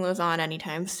taking those on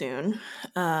anytime soon.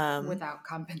 Without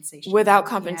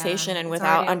compensation. And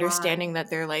without understanding that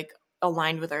they're like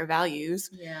aligned with our values.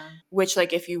 Yeah. Which,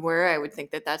 like, if you were, I would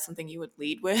think that that's something you would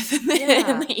lead with in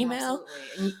the email.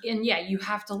 Absolutely. And yeah, you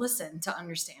have to listen to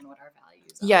understand what our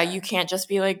values are. Yeah, you can't just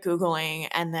be like Googling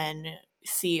and then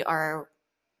see our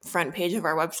front page of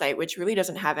our website, which really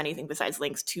doesn't have anything besides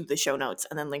links to the show notes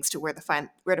and then links to where to find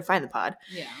the pod.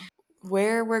 Yeah.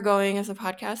 Where we're going as a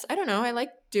podcast, I don't know. I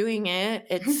like doing it.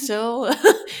 It's still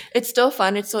it's still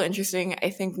fun. It's still interesting.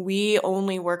 I think we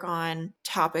only work on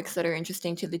topics that are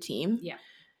interesting to the team. Yeah.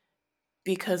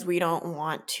 Because we don't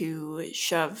want to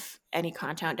shove any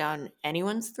content down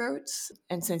anyone's throats.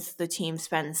 And since the team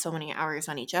spends so many hours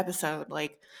on each episode,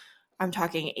 like, I'm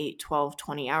talking 8, 12,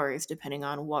 20 hours, depending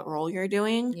on what role you're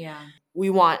doing. Yeah.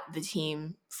 We want the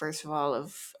team, first of all,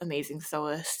 of amazing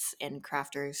sewists and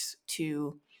crafters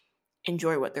to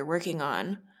enjoy what they're working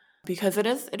on, because it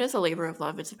is a labor of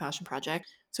love. It's a passion project.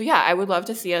 So yeah, I would love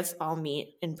to see us all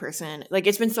meet in person. Like,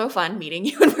 it's been so fun meeting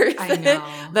you in person. I know.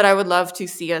 That I would love to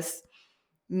see us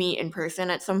meet in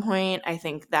person at some point. I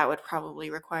think that would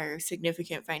probably require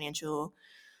significant financial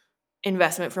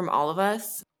investment from all of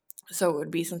us. So it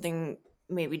would be something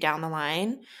maybe down the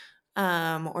line.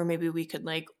 Or maybe we could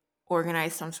like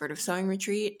organize some sort of sewing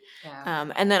retreat.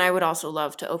 Yeah. And then I would also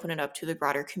love to open it up to the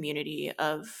broader community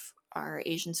of our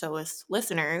Asian sewist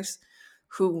listeners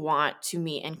who want to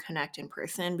meet and connect in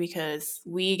person, because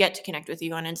we get to connect with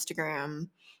you on Instagram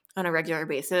on a regular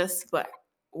basis, but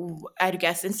I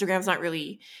guess Instagram's not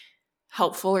really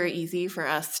helpful or easy for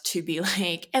us to be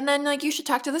like, and then like, you should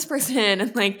talk to this person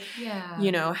and like,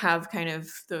 have kind of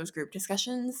those group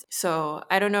discussions. So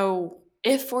I don't know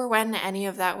if or when any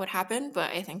of that would happen,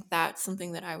 but I think that's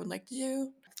something that I would like to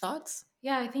do. Thoughts?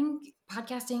 Yeah, I think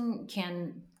podcasting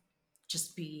can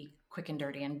just be quick and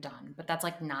dirty and done, but that's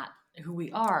like not who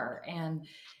we are. And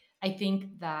I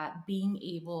think that being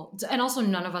able to, and also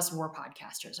none of us were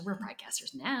podcasters. We're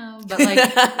podcasters now, but like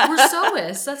we're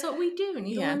sewists. That's what we do.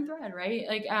 Needle and thread, right?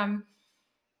 Like, and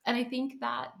I think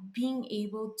that being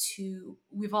able to,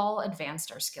 we've all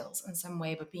advanced our skills in some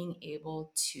way, but being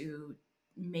able to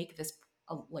make this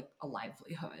like a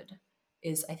livelihood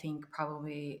is, I think,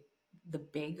 probably the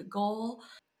big goal.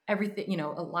 Everything,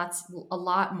 a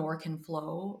lot more can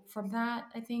flow from that.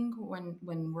 I think when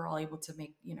we're all able to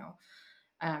make,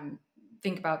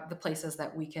 think about the places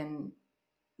that we can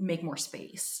make more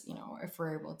space, if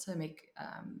we're able to make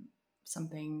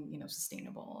something,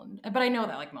 sustainable. But I know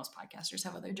that like most podcasters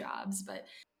have other jobs,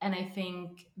 and I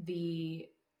think the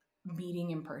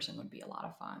meeting in person would be a lot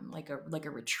of fun, like a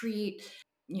retreat.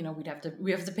 We have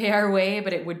to pay our way,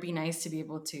 but it would be nice to be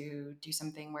able to do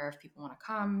something where if people want to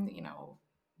come,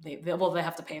 they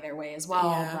have to pay their way as well.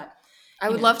 Yeah. But I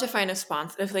would love to find a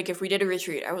sponsor. If we did a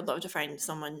retreat, I would love to find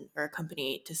someone or a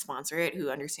company to sponsor it who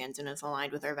understands and is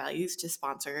aligned with our values, to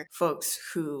sponsor folks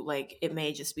who, like, it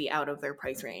may just be out of their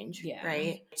price range,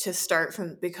 right? To start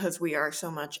from, because we are so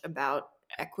much about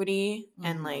equity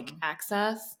and like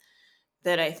access,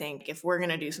 that I think if we're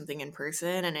going to do something in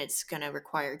person and it's going to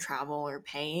require travel or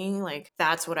paying, like,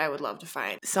 that's what I would love to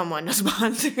find someone to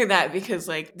sponsor that. Because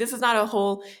like, this is not a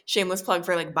whole shameless plug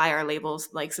for like, buy our labels,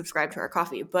 like subscribe to our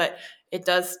coffee, but it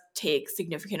does take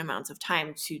significant amounts of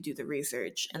time to do the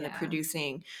research and the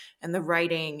producing and the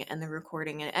writing and the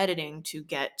recording and editing to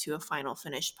get to a final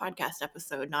finished podcast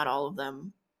episode. Not all of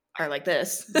them are like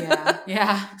this.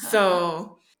 Yeah.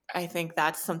 So I think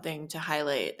that's something to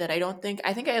highlight that I think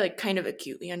I like kind of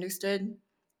acutely understood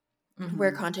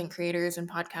where content creators and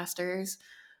podcasters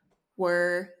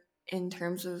were in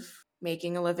terms of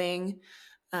making a living.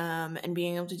 and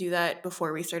being able to do that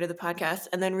before we started the podcast,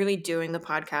 and then really doing the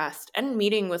podcast and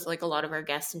meeting with like a lot of our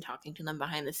guests and talking to them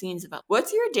behind the scenes about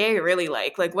what's your day really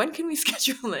like? Like, when can we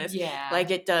schedule this? Yeah.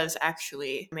 Like, it does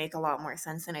actually make a lot more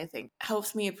sense, and I think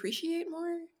helps me appreciate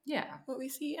more Yeah. what we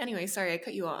see. Anyway, sorry, I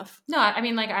cut you off. No, I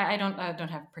mean, like, I don't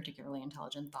have particularly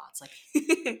intelligent thoughts.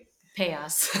 Like, pay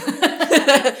us.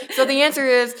 So the answer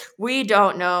is we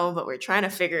don't know, but we're trying to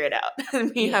figure it out.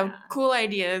 We Yeah. have cool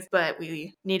ideas, but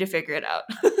we need to figure it out.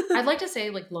 I'd like to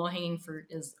say like low hanging fruit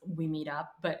is we meet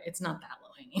up, but it's not that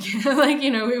low hanging. Like,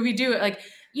 you know, we do it like,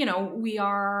 you know, we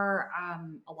are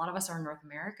a lot of us are in North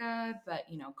America, but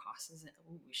you know, cost is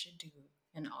we should do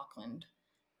an Auckland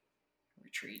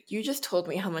retreat. You just told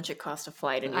me how much it costs to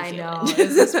fly to New Zealand. I know,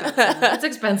 it's expensive. It's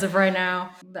expensive right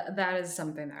now. That is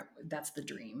something that's the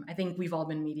dream. I think we've all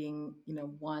been meeting, you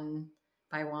know, one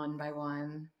by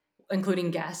one,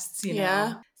 including guests, you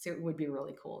know. So it would be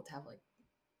really cool to have like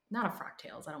not a Frog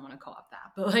Tales, I don't want to co-op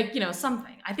that, but like, you know,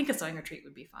 something. I think a sewing retreat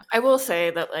would be fun. I will say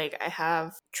that like I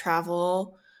have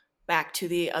travel back to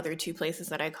the other two places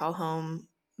that I call home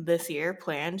this year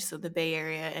planned, so the Bay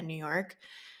Area and New York.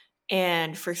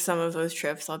 And for some of those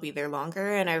trips, I'll be there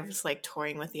longer. And I was like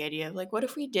toying with the idea of like, what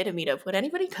if we did a meetup? Would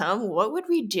anybody come? What would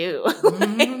we do?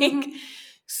 Like,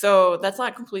 so that's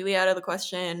not completely out of the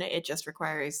question. It just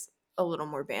requires a little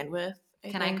more bandwidth.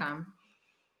 Can I come?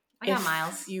 I got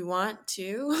miles. You want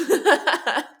to?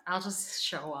 I'll just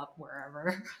show up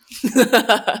wherever.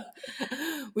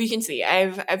 We can see.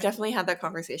 I've definitely had that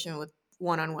conversation with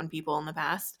one-on-one people in the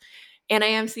past. And I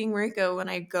am seeing Mariko when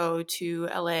I go to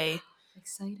LA.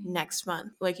 Exciting. Next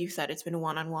month. Like you said, it's been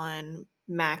one-on-one,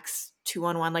 max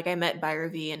 2-on-1. Like I met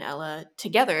Byravi and Ella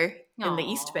together in the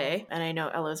East Bay. And I know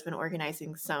Ella's been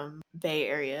organizing some Bay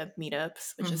Area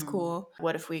meetups, which is cool.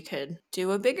 What if we could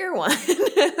do a bigger one?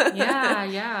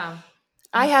 Yeah.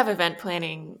 I have event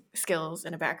planning skills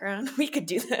in a background. We could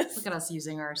do this. Look at us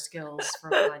using our skills for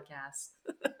a podcast.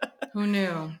 Who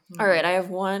knew? All right, I have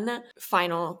one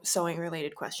final sewing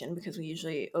related question because we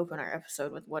usually open our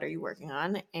episode with what are you working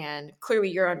on? And clearly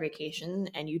you're on vacation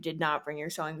and you did not bring your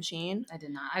sewing machine. I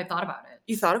did not. I thought about it.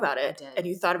 You thought about it. I did. And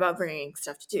you thought about bringing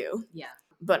stuff to do. Yeah.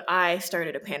 But I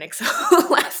started a panic sew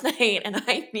last night and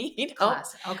I need help.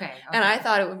 Okay. And I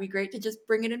thought it would be great to just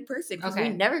bring it in person because we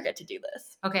never get to do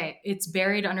this. Okay. It's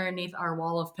buried underneath our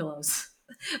wall of pillows.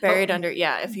 Buried under,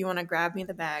 yeah, if you want to grab me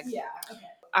the bag. Yeah,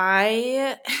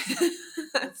 okay.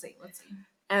 Let's see.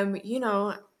 You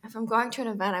know, if I'm going to an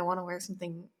event, I want to wear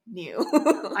something new.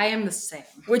 I am the same.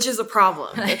 Which is a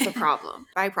problem. It's a problem.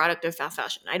 Byproduct of fast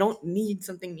fashion. I don't need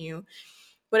something new.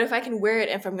 But if I can wear it,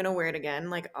 if I'm going to wear it again,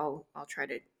 like I'll try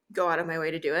to go out of my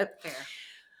way to do it. Fair.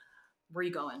 Where are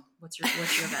you going? What's your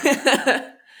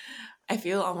event? I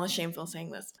feel almost shameful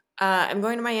saying this. I'm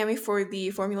going to Miami for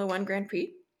the Formula One Grand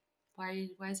Prix. Why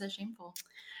is that shameful?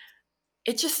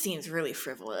 It just seems really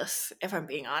frivolous, if I'm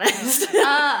being honest.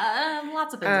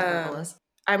 Lots of things are frivolous.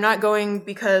 I'm not going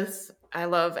because I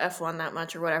love F1 that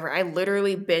much or whatever. I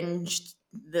literally binged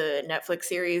the Netflix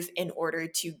series in order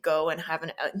to go and have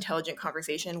an intelligent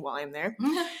conversation while I'm there.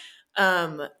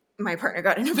 My partner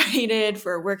got invited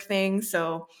for a work thing,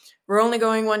 so we're only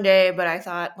going one day, but I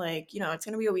thought, like, you know, it's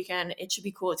going to be a weekend. It should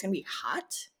be cool. It's going to be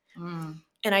hot. And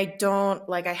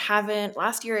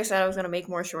last year I said I was going to make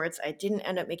more shorts. I didn't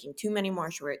end up making too many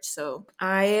more shorts. So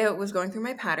I was going through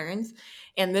my patterns,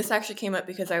 and this actually came up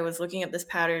because I was looking at this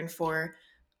pattern for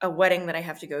a wedding that I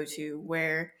have to go to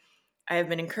where I have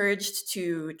been encouraged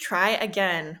to try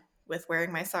again with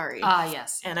wearing my sari.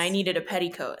 Yes. And I needed a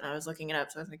petticoat, and I was looking it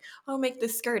up. So I was like, I'll make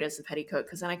this skirt as a petticoat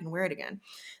because then I can wear it again.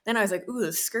 Then I was like, ooh,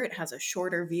 the skirt has a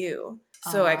shorter view,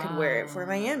 so I could wear it for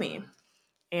Miami.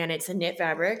 And it's a knit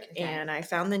fabric, and I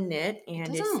found the knit,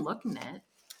 and it doesn't look knit.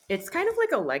 It's kind of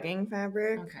like a legging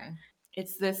fabric. Okay.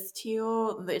 It's this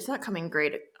teal. It's not coming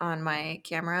great on my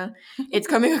camera. It's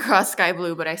coming across sky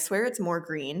blue, but I swear it's more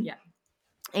green. Yeah.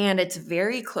 And it's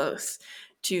very close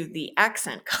to the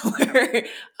accent color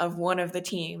of one of the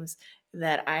teams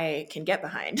that I can get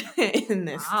behind in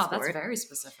this sport. That's very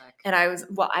specific. And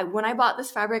when I bought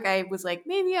this fabric, I was like,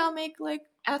 maybe I'll make like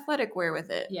athletic wear with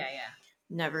it. Yeah.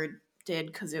 Never did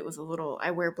because it was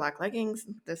I wear black leggings.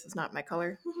 This is not my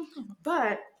color.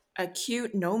 But a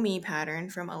cute Nomi pattern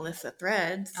from Alyssa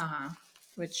Threads,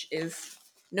 which is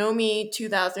Nomi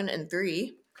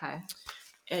 2003. Okay.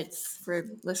 It's for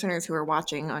listeners who are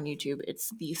watching on YouTube.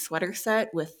 It's the sweater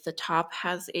set with the top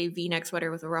has a V-neck sweater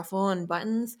with a ruffle and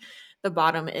buttons. The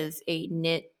bottom is a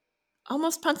knit,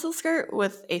 almost pencil skirt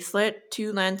with a slit,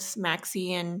 2 lengths, maxi,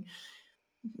 and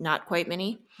not quite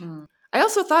mini. I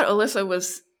also thought Alyssa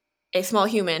was a small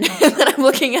human. And then I'm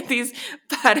looking at these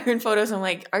pattern photos. I'm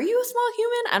like, are you a small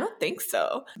human? I don't think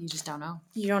so. You just don't know.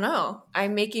 You don't know.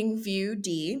 I'm making view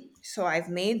D. So I've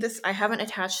made this. I haven't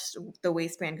attached the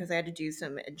waistband because I had to do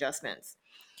some adjustments.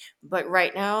 But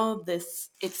right now,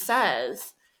 it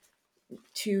says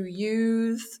to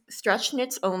use stretch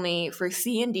knits only for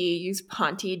C and D. Use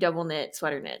Ponte double knit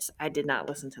sweater knits. I did not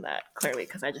listen to that clearly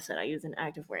because I just said I use an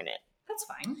activewear knit. That's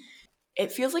fine.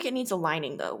 It feels like it needs a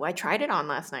lining though. I tried it on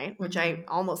last night, which I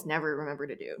almost never remember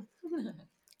to do,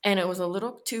 and it was a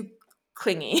little too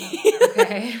clingy.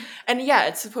 Okay. And yeah,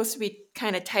 it's supposed to be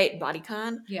kind of tight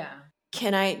bodycon. Yeah.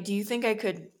 Do you think I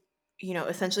could,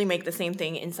 essentially make the same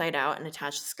thing inside out and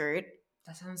attach the skirt?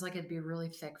 That sounds like it'd be really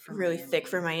thick for Really Miami. thick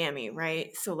for Miami,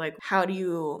 right? So like, how do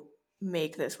you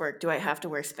make this work? Do I have to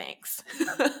wear Spanx?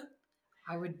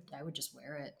 I would just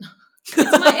wear it.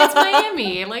 It's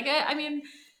Miami. Like I mean,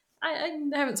 I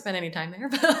haven't spent any time there,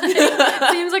 but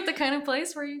it seems like the kind of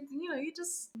place where you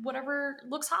just whatever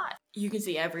looks hot. You can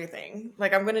see everything.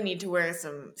 Like I'm gonna need to wear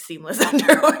some seamless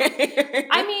underwear.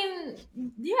 I mean,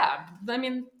 yeah. I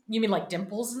mean, you mean like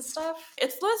dimples and stuff?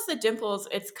 It's less the dimples.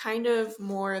 It's kind of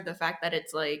more the fact that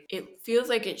it's like it feels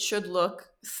like it should look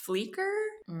sleeker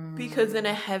because in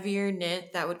a heavier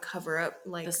knit that would cover up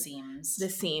like the seams.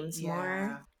 Yeah.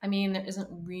 More. I mean, there isn't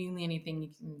really anything you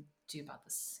can do about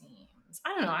the seams.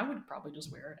 I don't know. I would probably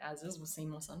just wear it as is with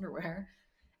seamless underwear.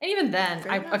 And even then,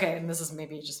 and this is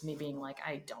maybe just me being like,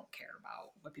 I don't care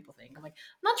about what people think. I'm like,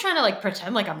 I'm not trying to like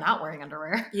pretend like I'm not wearing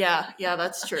underwear. Yeah,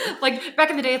 that's true. Like back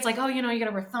in the day, it's like, oh, you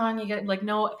gotta wear thong. You get like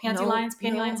no panty lines.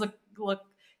 Panty lines look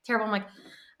terrible. I'm like,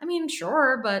 I mean,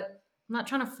 sure, but I'm not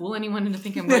trying to fool anyone into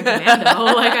thinking I'm going commando.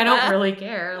 Like, I don't really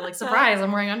care. Like, surprise,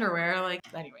 I'm wearing underwear. Like,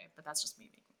 anyway, but that's just me.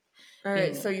 All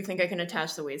right, so you think I can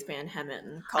attach the waistband, hem it,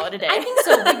 and call it a day? I think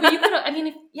so. But you could. I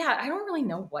mean, I don't really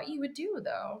know what you would do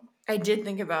though. I did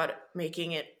think about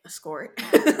making it a skirt.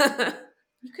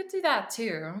 You could do that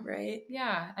too, right?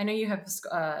 Yeah, I know you have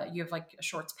like a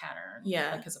shorts pattern.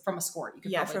 Yeah, because from a skirt, you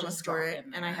could probably from just a skirt.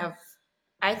 And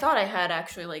I thought I had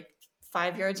actually like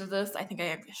 5 yards of this. I think I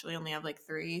actually only have like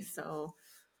 3, so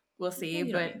we'll see.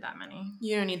 You don't need that many.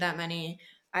 You don't need that many.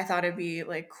 I thought it'd be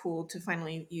like cool to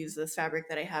finally use this fabric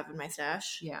that I have in my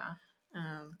stash. Yeah.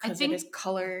 Because it is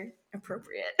color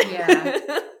appropriate.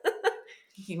 Yeah.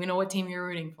 You know what team you're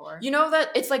rooting for. You know that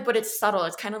it's like, but it's subtle.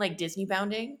 It's kind of like Disney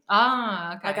bounding.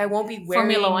 Ah, okay. Like I won't be wearing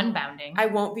Formula One bounding. I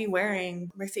won't be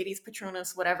wearing Mercedes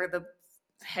Petronas, whatever the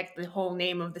heck the whole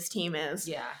name of this team is.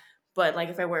 Yeah. But like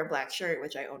if I wear a black shirt,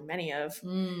 which I own many of,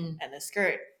 and the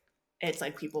skirt, it's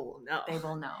like people will know. They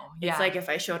will know. It's like if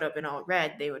I showed up in all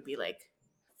red, they would be like,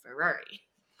 Ferrari.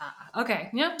 Okay.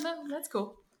 Yeah, no, that's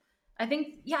cool. I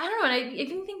think, I don't know. And I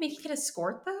even think making it a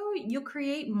skirt though, you'll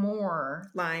create more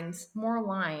lines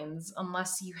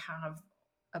unless you have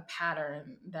a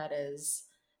pattern that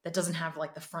doesn't have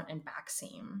like the front and back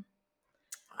seam.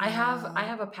 I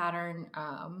have a pattern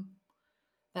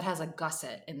that has a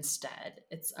gusset instead.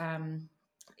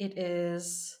 It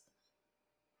is.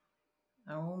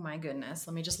 Oh my goodness!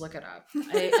 Let me just look it up.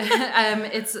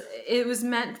 It was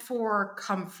meant for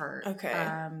comfort.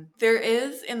 Okay. There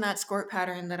is in that skirt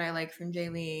pattern that I like from Jay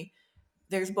Lee.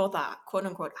 There's both a quote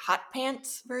unquote hot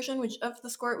pants version of the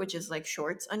skirt, which is like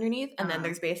shorts underneath, and then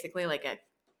there's basically like a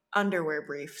underwear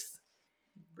briefs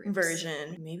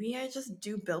version. Maybe I just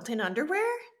do built-in underwear.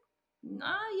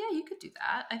 Yeah, you could do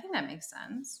that. I think that makes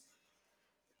sense.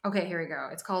 Okay, here we go.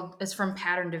 It's from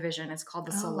Pattern Division. It's called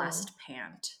the Celeste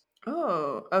Pant.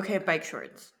 Oh, okay. Bike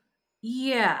shorts.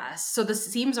 Yeah. So the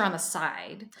seams are on the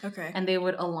side. Okay. And they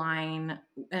would align,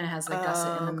 and it has like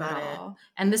gusset in the middle.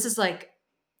 And this is like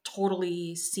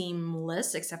totally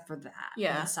seamless except for that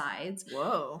on the sides.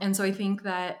 Whoa. And so I think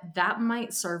that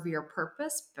might serve your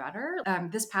purpose better.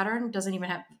 This pattern doesn't even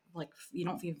have like, you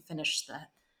don't even finish the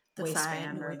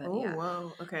waistband side, or the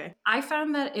whoa, okay. I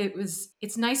found that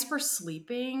it's nice for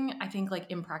sleeping. I think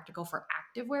like impractical for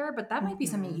activewear, but that might be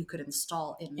something you could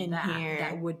install in here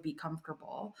that would be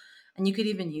comfortable. And you could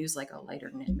even use like a lighter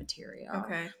knit material.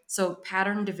 Okay. So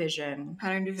Pattern Division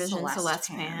Celeste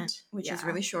pant, which is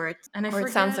really short. And it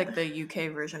sounds like the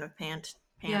UK version of pants.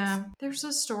 Yeah. There's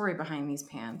a story behind these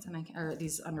pants or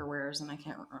these underwears, and I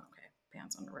can't remember. Okay.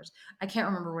 Pants, underwears. I can't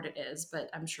remember what it is, but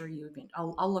I'm sure you would be.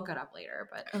 I'll look it up later.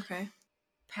 But okay.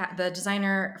 The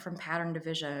designer from Pattern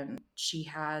Division, she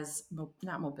has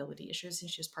not mobility issues.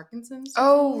 She has Parkinson's.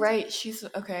 Oh, right. She's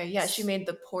okay. Yeah, she made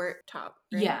the port top.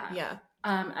 Right? Yeah.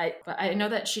 But I know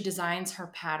that she designs her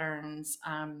patterns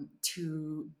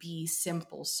to be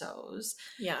simple sews.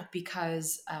 Yeah.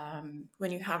 Because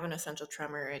when you have an essential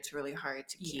tremor, it's really hard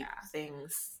to keep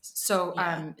things. So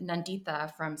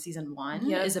Nandita from season 1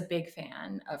 Yep. is a big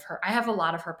fan of her. I have a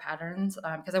lot of her patterns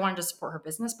because I wanted to support her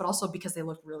business, but also because they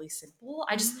look really simple.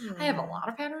 I have a lot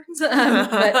of patterns,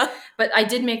 but I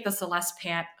did make the Celeste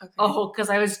pant. Okay. Oh, because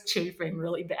I was chafing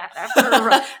really bad after her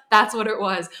run. That's what it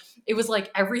was. It was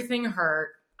like everything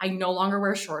hurt. I no longer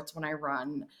wear shorts when I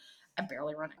run. I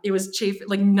barely run. It was chafing,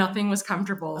 like nothing was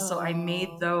comfortable. So I made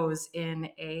those in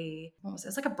what was it?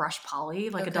 It's like a brush poly,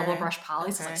 like a double brush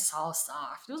poly. So it's like so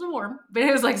soft. It was warm, but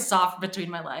it was like soft between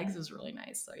my legs. It was really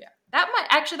nice. So yeah,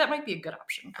 that might be a good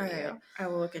option for you. I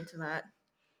will look into that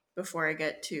before I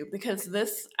get to,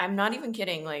 because I'm not even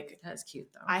kidding. Like, that's cute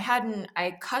though.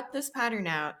 I cut this pattern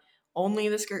out, only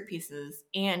the skirt pieces,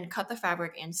 and cut the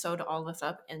fabric and sewed all this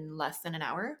up in less than an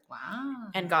hour. Wow.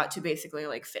 And got to basically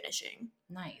like finishing.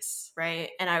 Nice.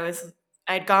 Right. And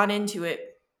I'd gone into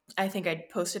it. I think I'd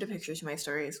posted a picture to my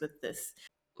stories with this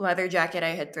leather jacket I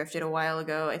had thrifted a while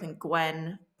ago. I think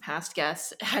Gwen, past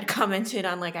guest, had commented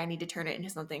on like, I need to turn it into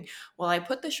something. Well, I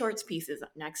put the shorts pieces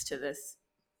next to this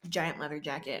giant leather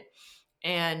jacket.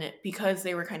 And because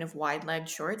they were kind of wide-legged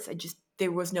shorts,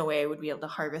 there was no way I would be able to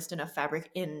harvest enough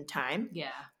fabric in time. Yeah.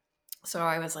 So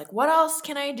I was like, what else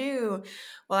can I do?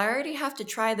 Well, I already have to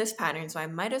try this pattern, so I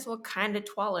might as well kind of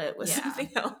twirl it with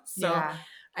something else. So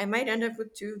I might end up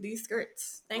with 2 of these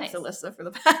skirts. Thanks, Alyssa, for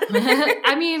the pattern.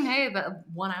 I mean, hey, the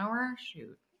 1 hour?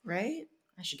 Shoot. Right?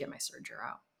 I should get my serger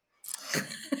out.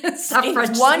 In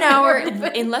 1 hour,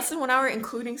 in less than 1 hour,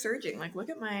 including serging. Like,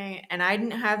 look at and I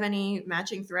didn't have any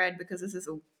matching thread because this is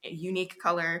a unique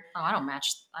color. Oh, I don't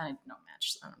match. I don't do that.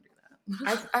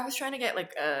 I was trying to get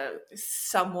like a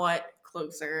somewhat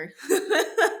closer,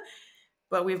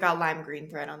 but we've got lime green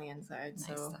thread on the inside. Nice,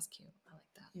 so that's cute. I like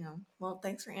that. You know, well,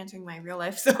 thanks for answering my real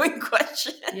life sewing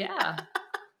question. Yeah,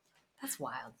 that's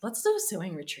wild. Let's do a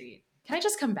sewing retreat. Can I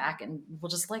just come back and we'll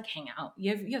just like hang out?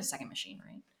 You have a second machine,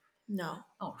 right? No.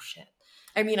 Oh shit.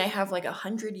 I mean, I have like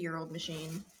 100-year-old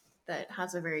machine that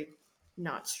has a very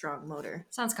not strong motor.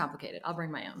 Sounds complicated. I'll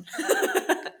bring my own.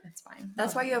 That's fine.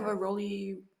 That's why you have a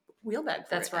rolly wheel bag for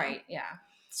That's right. Yeah.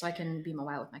 So I can be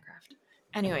mobile with my craft.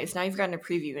 Anyways, now you've gotten a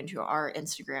preview into our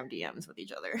Instagram DMs with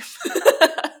each other.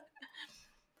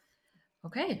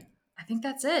 Okay. I think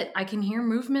that's it. I can hear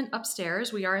movement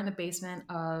upstairs. We are in the basement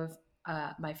of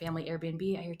my family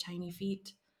Airbnb. I hear tiny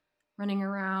feet running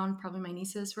around. Probably my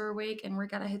nieces were awake, and we're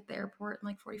going to hit the airport in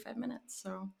like 45 minutes.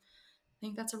 So I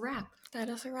think that's a wrap. That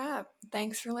is a wrap.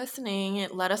 Thanks for listening.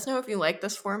 Let us know if you like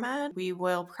this format. We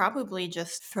will probably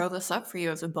just throw this up for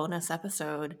you as a bonus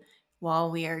episode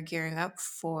while we are gearing up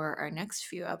for our next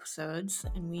few episodes.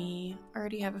 And we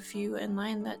already have a few in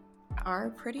line that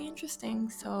are pretty interesting.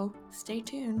 So stay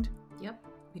tuned. Yep,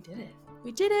 we did it.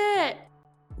 We did it!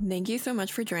 Thank you so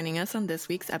much for joining us on this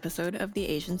week's episode of the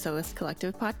Asian Sewist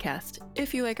Collective podcast.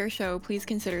 If you like our show, please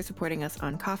consider supporting us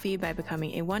on Ko-fi by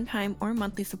becoming a one-time or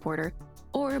monthly supporter,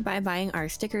 or by buying our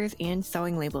stickers and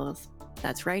sewing labels.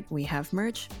 That's right, we have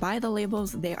merch. Buy the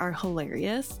labels, they are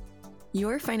hilarious.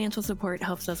 Your financial support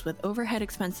helps us with overhead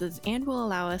expenses and will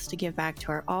allow us to give back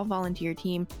to our all-volunteer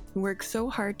team who work so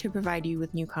hard to provide you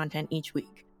with new content each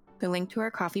week. The link to our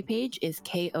Ko-fi page is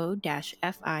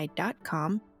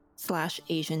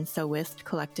ko-fi.com/Asian Sewist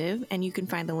Collective, and you can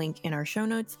find the link in our show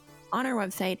notes, on our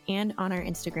website, and on our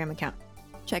Instagram account.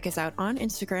 Check us out on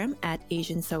Instagram at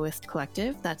Asian Sewist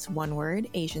Collective. That's one word,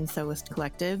 Asian Sewist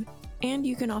Collective. And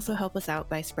you can also help us out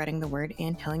by spreading the word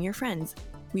and telling your friends.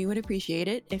 We would appreciate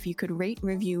it if you could rate,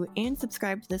 review, and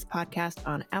subscribe to this podcast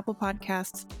on Apple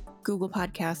Podcasts, Google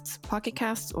Podcasts, Pocket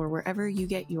Casts, or wherever you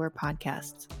get your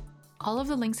podcasts. All of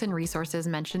the links and resources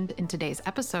mentioned in today's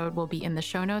episode will be in the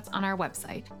show notes on our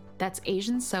website. That's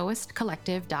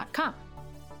AsianSewistCollective.com.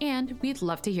 And we'd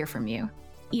love to hear from you.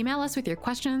 Email us with your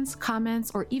questions, comments,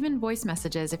 or even voice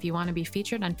messages if you want to be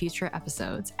featured on future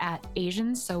episodes at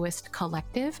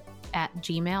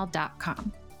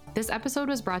AsianSewistCollective@gmail.com. This episode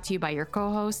was brought to you by your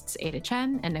co-hosts Ada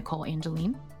Chen and Nicole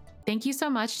Angeline. Thank you so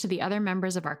much to the other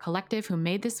members of our collective who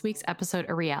made this week's episode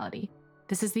a reality.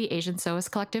 This is the Asian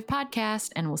Sewist Collective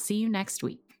podcast, and we'll see you next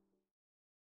week.